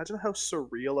ISS, imagine how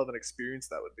surreal of an experience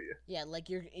that would be. Yeah, like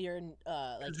you're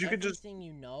like You could just- everything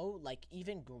you know, like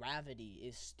even gravity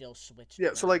is still switched. Yeah,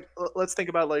 so around. like let's think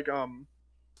about like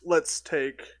let's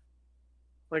take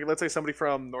like let's say somebody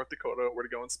from North Dakota were to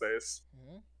go in space.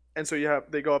 Mhm. And so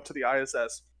they go up to the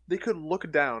ISS. They could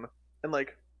look down and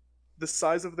like the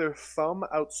size of their thumb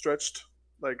outstretched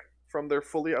like from their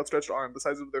fully outstretched arm, the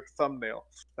size of their thumbnail.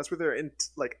 That's where they're in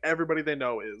like everybody they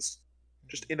know is.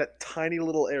 Just in a tiny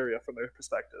little area from their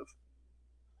perspective.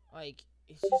 Like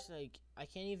it's just like I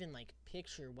can't even like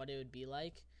picture what it would be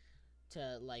like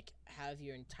to like have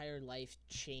your entire life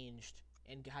changed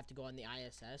and have to go on the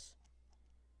ISS.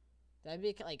 That'd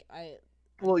be like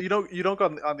Well, you don't go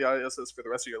on the ISS for the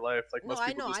rest of your life. Like No, most I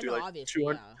people know, just I do know, like obviously,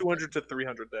 200, yeah. 200 to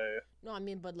 300 day. no, I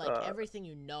mean, but like Uh, everything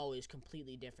you know is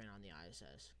completely different on the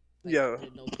ISS. Like, Yeah.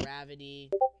 there's no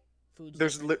gravity. Food's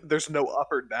There's different. there's no up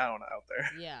or down out there.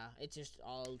 Yeah, it's just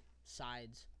all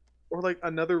sides. Or like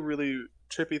another really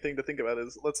trippy thing to think about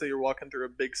is let's say you're walking through a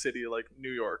big city like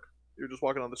New York. You're just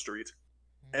walking on the street.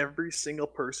 every single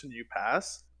person you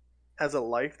pass has a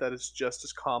life that is just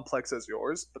as complex as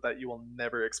yours, but that you will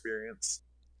never experience.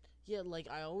 Yeah, like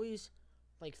I always,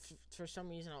 like for some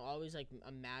reason, I'll always like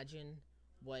imagine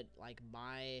what like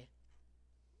my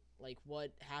like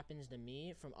what happens to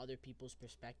me from other people's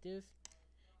perspective,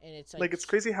 and it's like Like, it's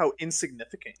crazy how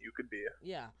insignificant you could be.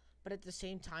 yeah, but at the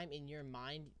same time, in your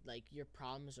mind, like your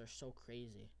problems are so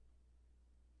crazy.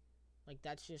 Like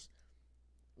that's just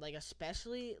like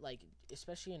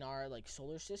especially in our like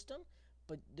solar system,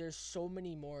 but there's so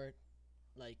many more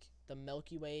like the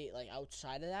Milky Way like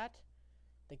outside of that,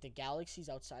 like the galaxies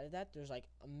outside of that. There's like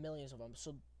millions of them.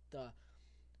 So the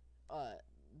uh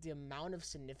the amount of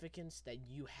significance that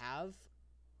you have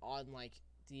on like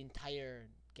the entire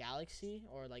galaxy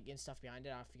or like in stuff behind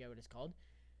it, I forget what it's called,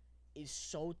 is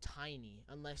so tiny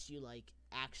unless you like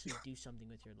actually do something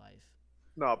with your life.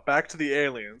 No, back to the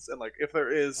aliens, and like if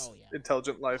there is Oh yeah,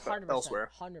 intelligent life 100%, elsewhere.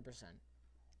 100%.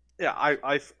 Yeah,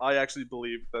 I actually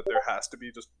believe that there has to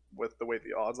be, just with the way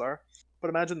the odds are. But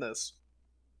imagine this.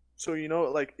 So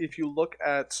like if you go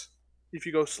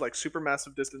like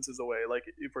supermassive distances away, like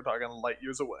if we're talking light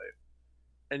years away,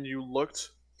 and you looked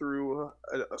through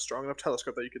a strong enough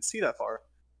telescope that you could see that far,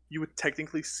 you would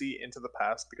technically see into the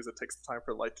past because it takes time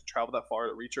for light to travel that far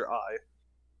to reach your eye.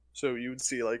 So you would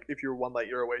see, like, if you're 1 light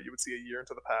year away, you would see a year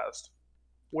into the past.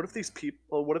 What if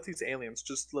these aliens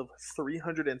just live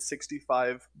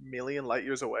 365 million light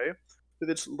years away? They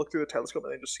just look through the telescope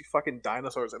and they just see fucking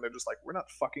dinosaurs, and they're just like, we're not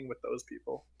fucking with those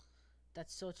people.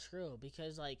 That's so true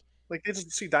because Like, they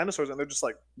just see dinosaurs and they're just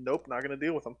like, nope, not gonna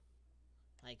deal with them.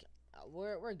 like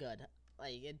we're good.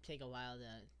 Like it'd take a while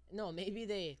to no maybe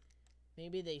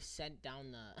they sent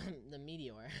down the the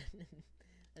meteor.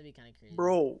 That'd be kind of crazy.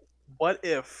 Bro, what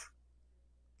if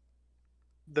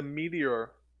the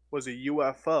meteor was a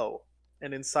UFO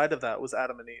and inside of that was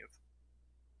Adam and Eve?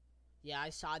 Yeah, I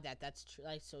saw that. That's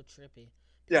so trippy.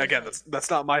 Yeah, Because, again, like, that's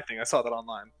not my thing. I saw that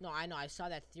online. no, I know. I saw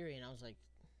that theory and I was like,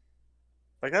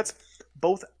 Like, that's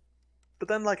both. But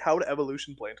then, like, how would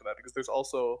evolution play into that? Because there's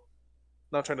also,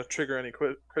 not trying to trigger any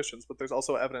Christians, but there's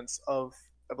also evidence of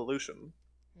evolution.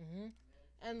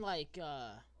 and like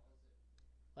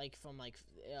from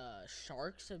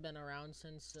sharks have been around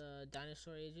since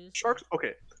dinosaur ages. Sharks,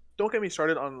 okay. Don't get me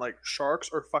started on like sharks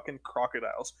or fucking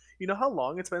crocodiles. You know how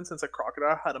long it's been since a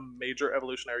crocodile had a major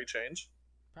evolutionary change?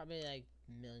 Probably like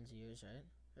millions of years, right?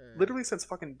 Literally since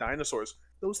fucking dinosaurs.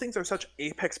 Those things are such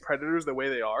apex predators the way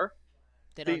they are.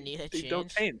 They don't need a They change. don't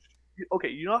change. Okay,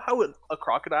 you know how a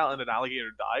crocodile and an alligator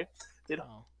die?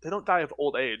 Oh. They don't die of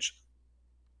old age.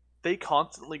 They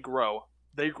constantly grow.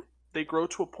 They grow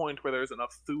to a point where there's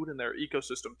enough food in their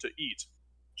ecosystem to eat.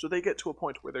 So they get to a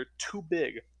point where they're too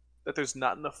big that there's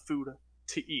not enough food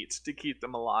to eat to keep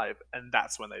them alive, and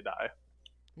that's when they die.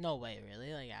 No way,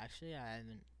 really? Like actually, I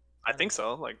haven't. I think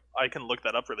so. Like, I can look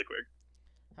that up really quick.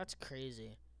 That's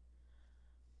crazy.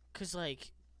 Cause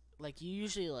like you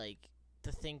usually like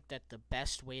to think that the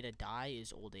best way to die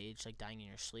is old age, like dying in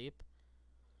your sleep.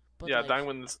 But Yeah, like dying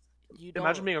when you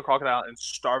imagine don't. being a crocodile and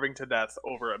starving to death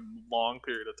over a long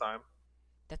period of time.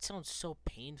 That sounds so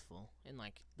painful and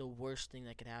like the worst thing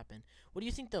that could happen. What do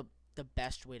you think the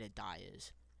best way to die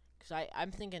is? Cause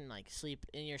I'm thinking like sleep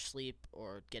in your sleep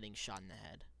or getting shot in the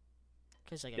head.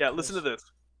 Cause like Yeah, listen to this.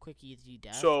 quick easy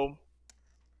death. So,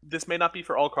 this may not be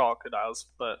for all crocodiles,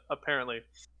 but apparently,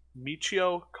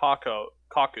 Michio Kaku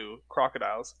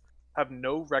crocodiles have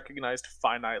no recognized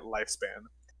finite lifespan.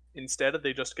 Instead,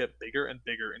 they just get bigger and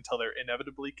bigger until they're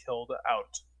inevitably killed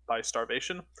out by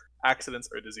starvation, accidents,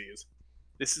 or disease.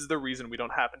 This is the reason we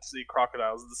don't happen to see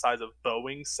crocodiles the size of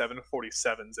Boeing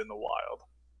 747s in the wild.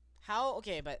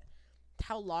 But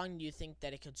how long do you think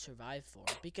that it could survive for?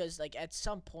 Because like at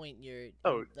some point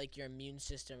like your immune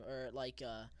system or like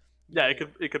yeah,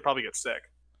 it could probably get sick.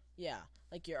 yeah,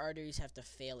 like your arteries have to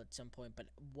fail at some point. But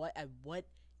at what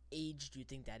age do you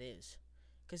think that is?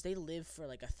 Because they live for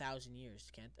like 1,000 years,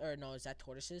 can't? Or no, is that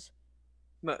tortoises?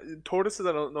 No, tortoises,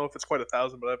 I don't know if it's quite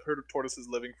 1,000, but I've heard of tortoises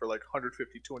living for like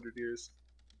 150, 200 years.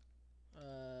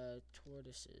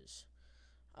 Tortoises.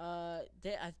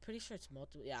 I'm pretty sure it's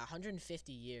multiple. Yeah,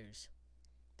 150 years.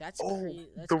 That's Oh, crazy.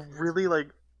 the really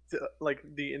like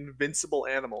the invincible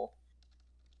animal.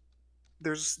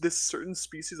 There's this certain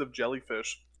species of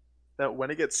jellyfish that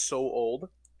when it gets so old,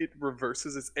 it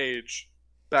reverses its age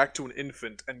back to an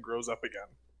infant and grows up again.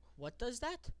 What does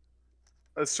that?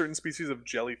 A certain species of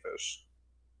jellyfish.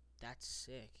 That's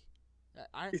sick.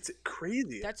 It's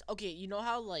crazy. That's okay. You know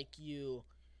how like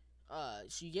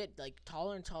so you get like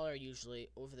taller and taller usually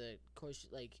over the course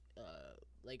like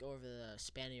over the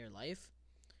span of your life,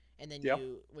 and then Yeah.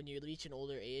 when you reach an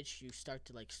older age, you start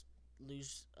to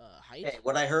lose height. Hey,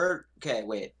 what I heard. Okay,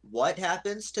 wait. What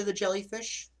happens to the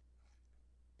jellyfish?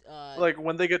 Like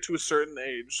when they get to a certain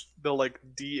age, they'll like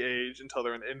de-age until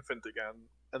they're an infant again,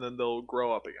 and then they'll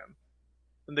grow up again,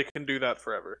 and they can do that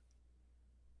forever.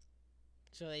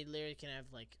 So they literally can have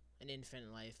like an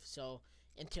infinite life. So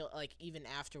until like even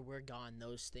after we're gone,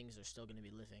 those things are still gonna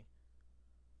be living.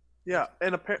 Yeah,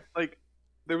 and like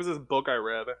there was this book I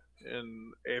read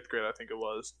in 8th grade, I think it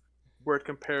was, where it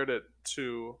compared it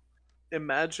to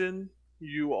imagine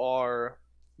you are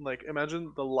like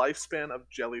imagine the lifespan of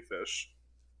jellyfish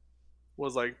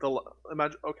was like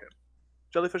imagine okay,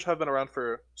 jellyfish have been around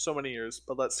for so many years,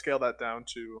 but let's scale that down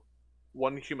to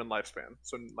one human lifespan.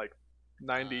 So like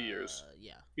 90 years.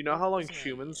 Yeah. You know how long Something like-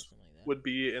 humans something like that. would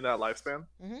be in that lifespan?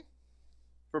 Mhm.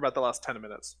 For about the last 10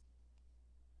 minutes.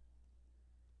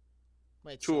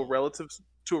 Wait, To a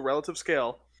so relative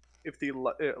scale, if the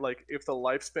if the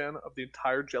lifespan of the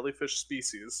entire jellyfish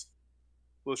species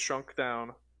was shrunk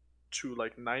down to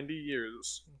like 90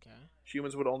 years, okay.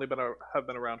 humans would only have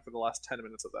been around for the last 10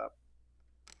 minutes of that.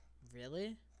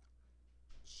 Really?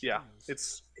 Yeah,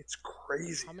 Jeez. it's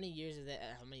crazy. How many years is that?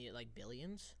 How many like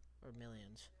billions or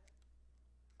millions?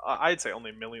 I'd say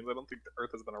only millions. I don't think the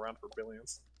Earth has been around for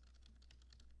billions.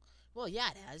 Well,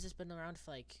 yeah, it has. It's been around for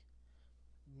like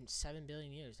 7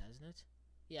 billion years, hasn't it?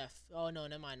 Yeah. Oh no,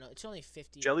 never mind. No, it's only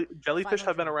 50. Jellyfish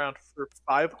have been 500. around for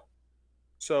 5.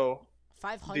 So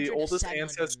 500 the to oldest 700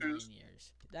 ancestors. million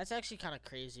years. That's actually kind of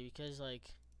crazy because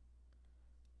like,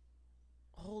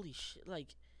 holy shit, like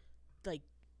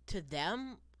to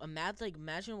them,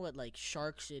 imagine what like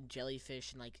sharks and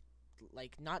jellyfish and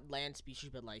like not land species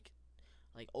but like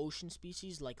ocean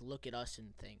species like look at us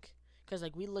and think. Because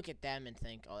like we look at them and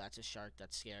think, oh, that's a shark,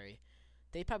 that's scary.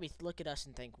 They probably look at us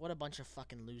and think, what a bunch of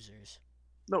fucking losers.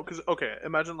 No, because okay,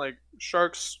 imagine like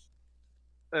sharks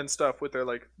and stuff with their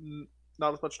like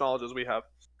not as much knowledge as we have.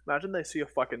 Imagine they see a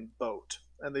fucking boat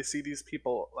and they see these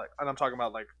people like, and I'm talking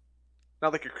about like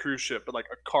not like a cruise ship, but like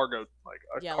a cargo, like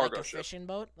a Yeah, cargo like a ship. fishing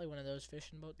boat, like one of those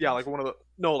fishing boat. Yeah, things? like one of the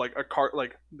no, like a car,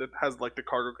 like that has like the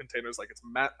cargo containers. Like it's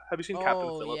Matt. Have you seen Captain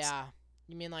Oh Phillips? yeah,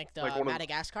 you mean like the Like one of-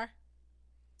 Madagascar?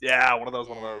 Yeah, one of those.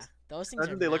 Yeah, One of those. those things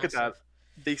Imagine are they look at that, massive.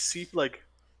 they see like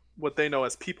what they know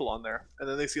as people on there, and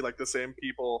then they see like the same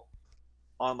people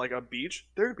on like a beach.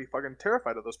 They're gonna be fucking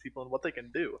terrified of those people and what they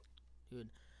can do. Dude,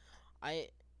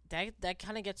 that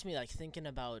kind of gets me like thinking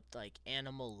about like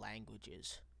animal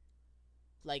languages,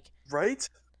 like Right?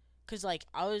 cause like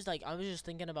I was just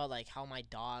thinking about like how my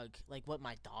dog like what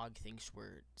my dog thinks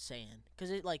we're saying, cause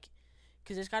it's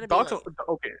gotta be Dogs. like,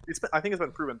 Okay, I think it's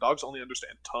been proven dogs only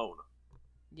understand tone.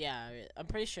 yeah, I'm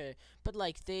pretty sure, but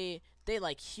like they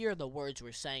like hear the words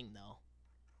we're saying though.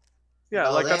 Yeah,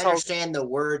 Well, like they that's how. understand the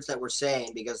words that we're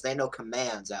saying because they know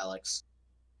commands, Alex.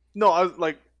 No, I was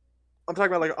like, I'm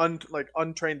talking about like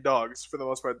untrained dogs for the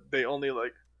most part. They only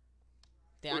like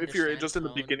They if you're understand just in the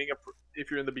tone. beginning of if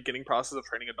you're in the beginning process of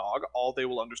training a dog, all they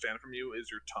will understand from you is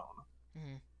your tone.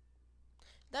 Hmm.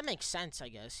 That makes sense, I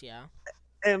guess. Yeah.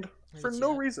 And I for can see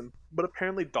no that. reason, but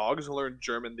apparently dogs learn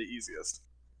German the easiest.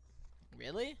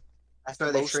 Really? That's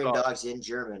why they Most train dogs. dogs in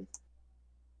German.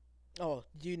 Oh,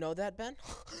 do you know that, Ben?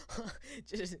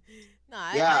 Just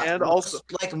nah. Yeah, And also-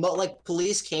 like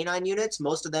police canine units,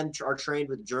 most of them are trained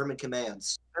with German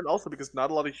commands. And also because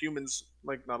not a lot of humans,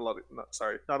 like not a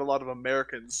lot of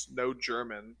Americans know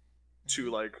German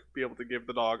to like be able to give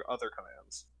the dog other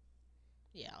commands.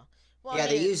 Yeah. Well, Yeah, I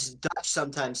they mean, use Dutch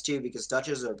sometimes too because Dutch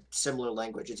is a similar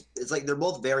language. It's like they're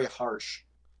both very harsh.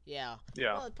 yeah.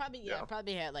 Yeah. Well, it probably Yeah.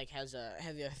 has a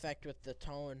heavy effect with the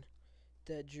tone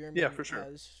that German Yeah, for sure.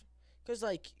 has. Because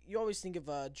like you always think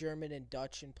of German and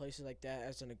Dutch and places like that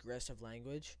as an aggressive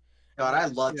language. God, I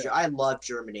love Yeah. I love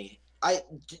Germany.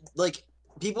 Like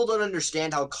people don't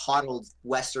understand how coddled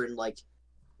Western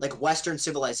Western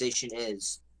civilization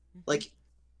is. Like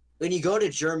when you go to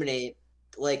Germany,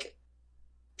 like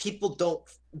people don't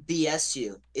BS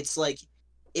you. It's like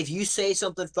if you say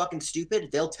something fucking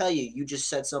stupid, they'll tell you you just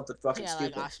said something fucking Yeah,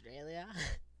 stupid. like Australia.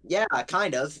 Yeah,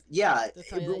 kind of. Yeah. They'll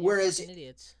tell you that you're Whereas fucking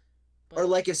idiots. or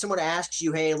like if someone asks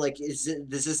you, "Hey, like does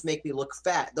this make me look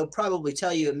fat?" They'll probably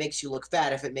tell you it makes you look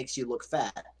fat if it makes you look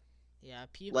fat. Yeah,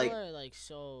 people like- are like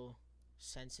so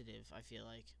sensitive. I feel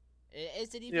like.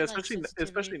 Is it even Yeah, like especially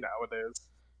sensitivity? nowadays.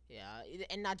 Yeah,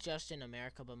 and not just in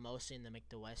America, but mostly in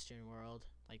the Western world,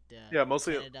 like the Yeah,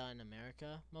 mostly- Canada and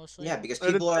America, mostly. Yeah, because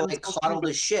And people it's- are and like it's mostly coddled the-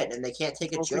 as shit and they can't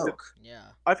take a mostly the- joke.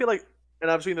 Yeah. I feel like, and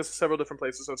I've seen this in several different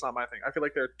places, so it's not my thing. I feel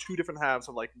like there are two different halves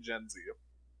of like Gen Z.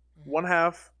 Mhm. One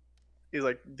half He's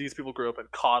like, these people grew up in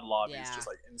COD lobbies, Yeah. just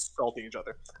like insulting each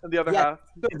other, and the other Yeah, half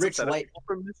the gets rich upset at white- people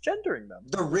for misgendering them.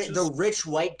 The rich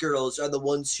white girls are the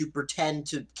ones who pretend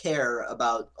to care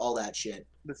about all that shit.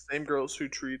 The same girls who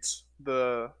treats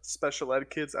the special ed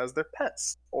kids as their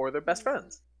pets or their best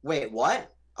friends. Wait,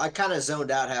 what? I kind of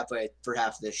zoned out halfway for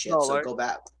half of this shit, No, so like- go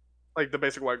back. Like the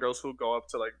basic white girls who go up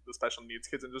to like the special needs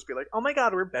kids and just be like, "Oh my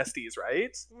god, we're besties,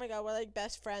 right?" Oh my god, we're like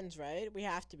best friends, right? We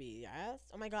have to be, yes?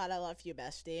 Oh my god, I love you,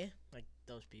 bestie. Like,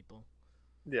 those people.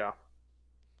 Yeah.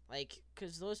 Like,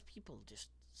 because those people just,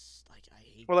 like, I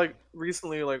hate Well, like them.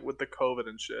 recently, like with the COVID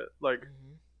and shit, like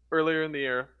Mhm. earlier in the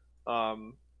year,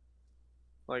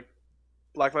 like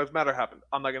Black Lives Matter happened.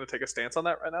 I'm not gonna take a stance on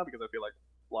that right now because I feel like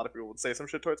a lot of people would say some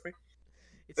shit towards me.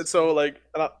 And so, like,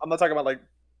 I'm not talking about like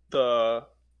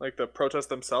the protests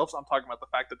themselves. I'm talking about the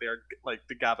fact that they are like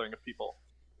the gathering of people.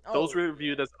 Those were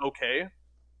viewed as okay,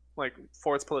 like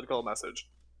for its political message.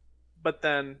 But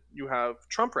then you have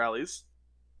Trump rallies,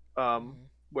 Mhm.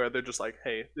 where they're just like,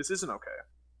 "Hey, this isn't okay."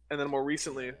 And then more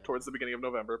recently, towards the beginning of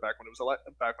November, back when it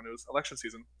was election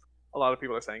season, a lot of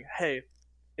people are saying, "Hey,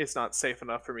 it's not safe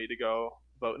enough for me to go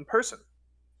vote in person."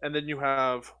 And then you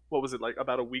have, what was it, like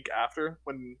about a week after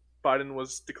when Biden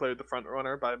was declared the front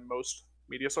runner by most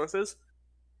media sources?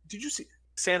 Did you see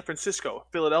San Francisco,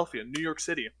 Philadelphia, New York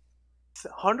City,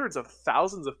 hundreds of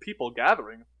thousands of people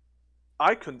gathering?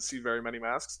 I couldn't see very many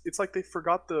masks. It's like they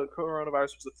forgot the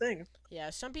coronavirus was a thing, Yeah,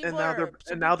 some people and now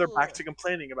are. they're back to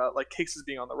complaining about like cases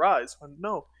being on the rise. When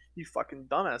no, you fucking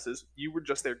dumbasses, you were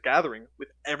just there gathering with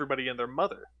everybody and their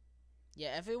mother. Yeah,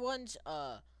 everyone's,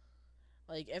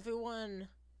 like, everyone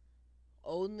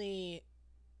only,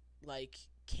 like,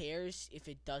 cares if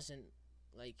it doesn't,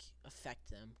 like, affect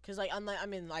them. Because, like, unlike, I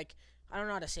mean, like, I don't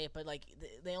know how to say it, but, like,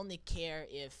 they only care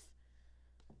if,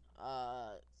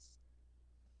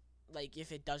 like,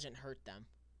 if it doesn't hurt them.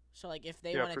 So, like, if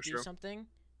they Yeah, want to for do sure. something,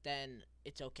 then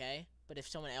it's okay. But if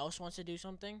someone else wants to do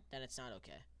something, then it's not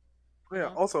okay. Yeah.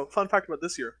 No. Also, fun fact about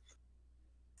this year: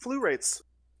 flu rates,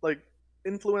 like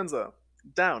influenza,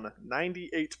 down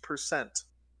 98%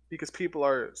 because people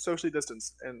are socially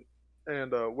distanced and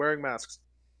wearing masks.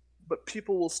 But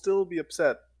people will still be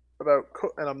upset about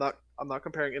and I'm not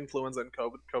comparing influenza and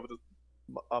COVID. COVID is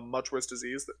a much worse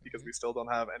disease because we still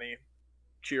don't have any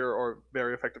cure or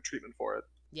very effective treatment for it.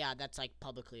 Yeah, that's, like,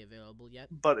 publicly available yet.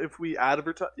 But if we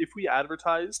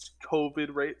advertised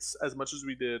COVID rates as much as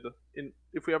we did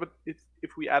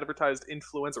if we advertised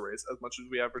influenza rates as much as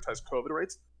we advertised COVID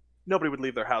rates, nobody would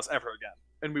leave their house ever again,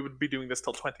 and we would be doing this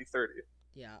till 2030.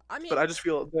 Yeah, I mean, But I just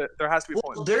feel that there has to be a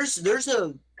Well, point. there's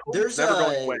COVID's never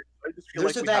going away. I just feel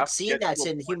there's like a we have to vaccine get to that's a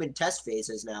in point. human test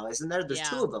phases now, isn't there? There's Yeah.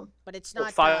 2 of them. but it's Well,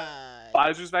 not,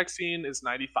 Pfizer's vaccine is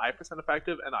 95%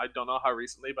 effective, and I don't know how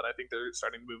recently, but I think they're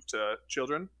starting to move to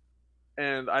children.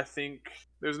 And I think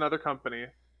there's another company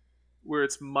where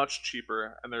it's much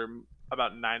cheaper, and they're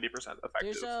about 90%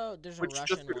 effective. there's a Which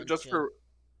Russian one just too. for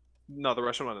no, the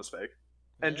Russian one is fake.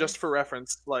 And Really? just for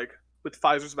reference, like with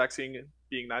Pfizer's vaccine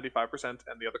being 95%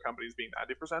 and the other companies being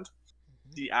 90%,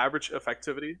 Mhm. the average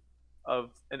effectivity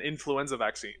of an influenza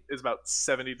vaccine is about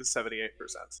 70 to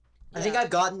 78%. I think Yeah. I've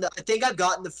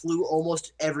gotten the flu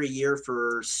almost every year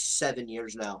for 7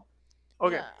 years now.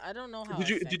 Okay. Yeah, I don't know how. Did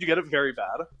you effective get it is. very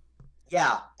bad?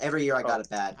 Yeah, every year I got Oh. it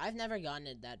bad. I've never gotten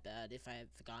it that bad. If I've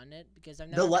gotten it, because I've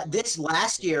The never. la- been, this like,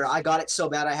 last sick. year I got it so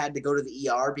bad I had to go to the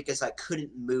ER because I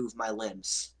couldn't move my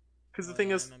limbs. Because the Oh, thing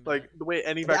yeah, I is, remember like that. the way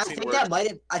any I vaccine think works.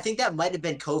 that might have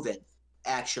been COVID,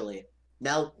 actually.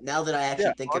 Now that I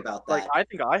actually think about that, Like I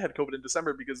think I had COVID in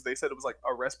December because they said it was like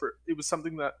a it was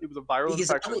something that it was a viral because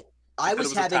infection. I That was it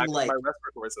was having attacking like my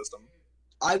respiratory system.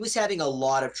 I was having a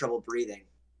lot of trouble breathing.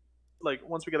 Like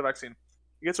once we get a vaccine,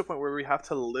 it gets to a point where we have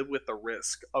to live with the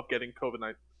risk of getting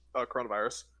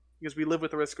coronavirus because we live with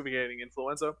the risk of getting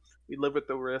influenza. We live with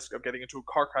the risk of getting into a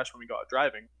car crash when we go out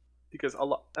driving, because a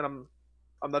lot. And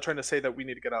I'm not trying to say that we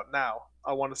need to get out now.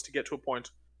 I want us to get to a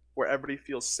point where everybody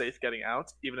feels safe getting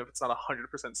out, even if it's not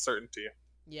 100% certainty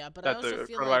Yeah, but I that also the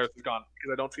feel coronavirus like is gone,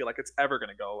 because I don't feel like it's ever going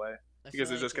to go away. I because feel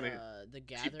there's just like, gonna the Keep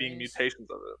being gatherings, mutations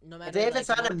of it. no If matter they haven't like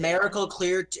found what a they miracle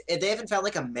are, if they haven't found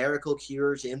like a miracle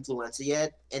cure to influenza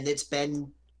yet, and it's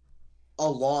been a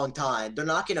long time, they're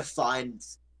not gonna find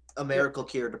a miracle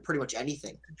cure to pretty much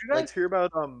anything. Did you guys Like- hear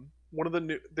about one of the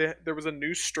new there was a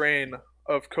new strain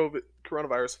of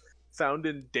coronavirus found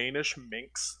in Danish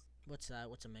minks? what's that?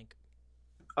 What's a mink?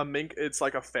 A mink, it's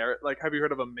like a ferret. Like, have you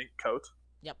heard of a mink coat?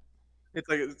 Yep.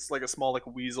 It's like a small like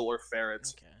weasel or ferret.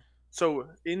 Okay. So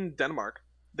in Denmark,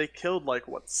 they killed like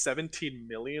what 17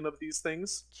 million of these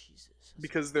things Jesus. that's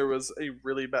because there was a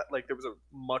really bad there was a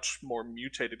much more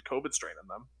mutated COVID strain in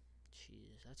them.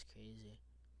 Jeez, that's crazy.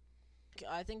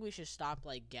 I think we should stop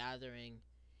like gathering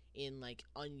in like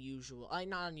unusual,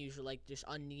 not unusual, like just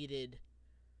unneeded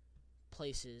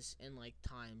places and like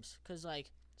times, because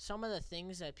like some of the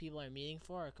things that people are meeting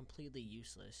for are completely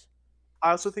useless.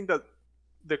 I also think that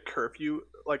the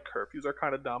curfews are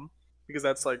kind of dumb because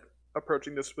that's like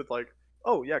approaching this with like,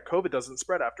 oh yeah, COVID doesn't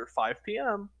spread after 5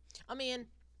 p.m. I mean,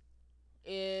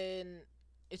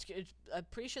 it's I'm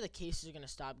pretty sure the cases are gonna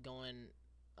stop going.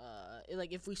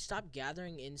 Like if we stop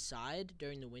gathering inside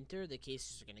during the winter, the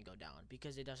cases are gonna go down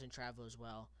because it doesn't travel as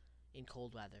well in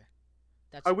cold weather.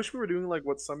 That's I wish we were doing like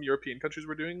what some European countries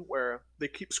were doing, where they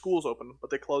keep schools open but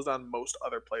they close down most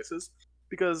other places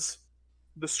because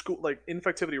the school like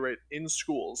infectivity rate in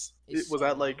schools it was so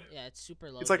at low. like Yeah, it's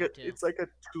super low. it's like here, a too. it's like a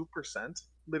 2%,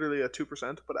 literally a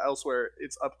 2%, but elsewhere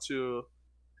it's up to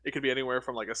it could be anywhere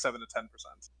from like a 7 to 10%.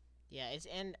 Yeah,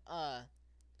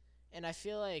 and I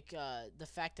feel like the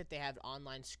fact that they have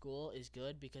online school is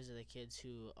good because of the kids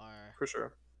who are For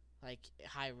sure. like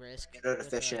high risk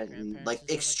Immunodeficient and grandparents like and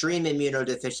stuff extreme like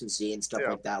immunodeficiency and stuff Yeah.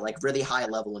 like that, like really high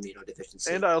level immunodeficiency.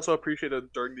 And I also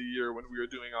appreciated during the year when we were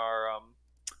doing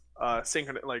our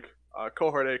synchronous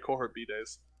cohort A, cohort B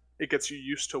days. It gets you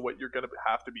used to what you're gonna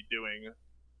have to be doing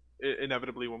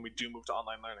inevitably when we do move to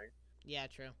online learning. Yeah,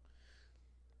 true.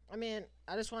 I mean,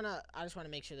 I just wanna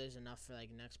make sure there's enough for like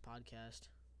next podcast.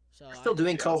 So We're still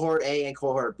doing Yeah. cohort A and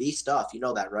cohort B stuff. You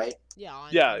know that, right? Yeah,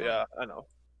 I Yeah, know. yeah, I know.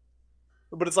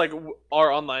 But it's like our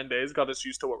online days got us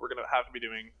used to what we're gonna have to be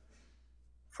doing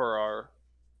for our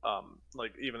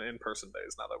like even in-person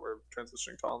days now that we're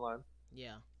transitioning to online.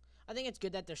 Yeah, I think it's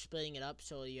good that they're splitting it up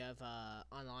so you have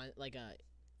online like a.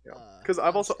 Yeah, because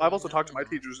I've also on-screen talked to now my and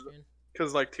teachers off-screen.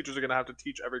 because like teachers are gonna have to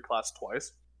teach every class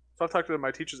twice. So I've talked to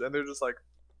my teachers and they're just like,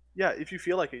 yeah, if you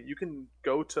feel like it, you can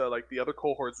go to like the other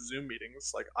cohort's Zoom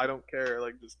meetings. Like I don't care.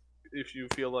 Like just if you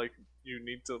feel like you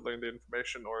need to learn the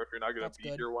information or if you're not gonna That's be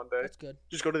good. here one day, That's good.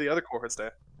 just go to the other cohort's day.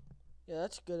 Yeah,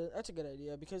 that's good. That's a good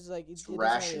idea because like it doesn't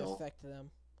rational. really affect them,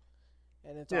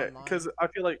 and it's Yeah, online. because I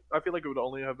feel like it would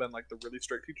only have been like the really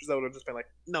strict teachers that would have just been like,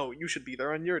 no, you should be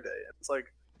there on your day. And it's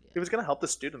like if it's gonna help the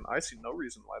student, I see no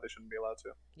reason why they shouldn't be allowed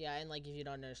to. Yeah, and like if you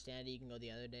don't understand it, you can go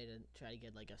the other day to try to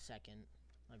get like a second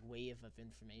like wave of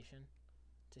information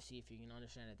to see if you can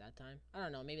understand it that time. I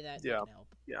don't know. Maybe that Yeah. can help.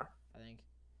 Yeah. I think.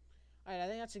 All right, I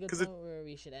think that's a good 'Cause point where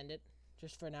we should end it.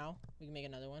 Just for now, we can make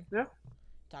another one. Yeah.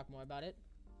 Talk more about it.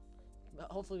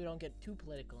 But hopefully we don't get too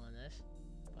political in this.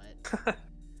 But I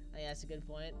think that's a good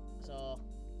point. So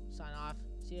sign off.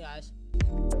 See you guys.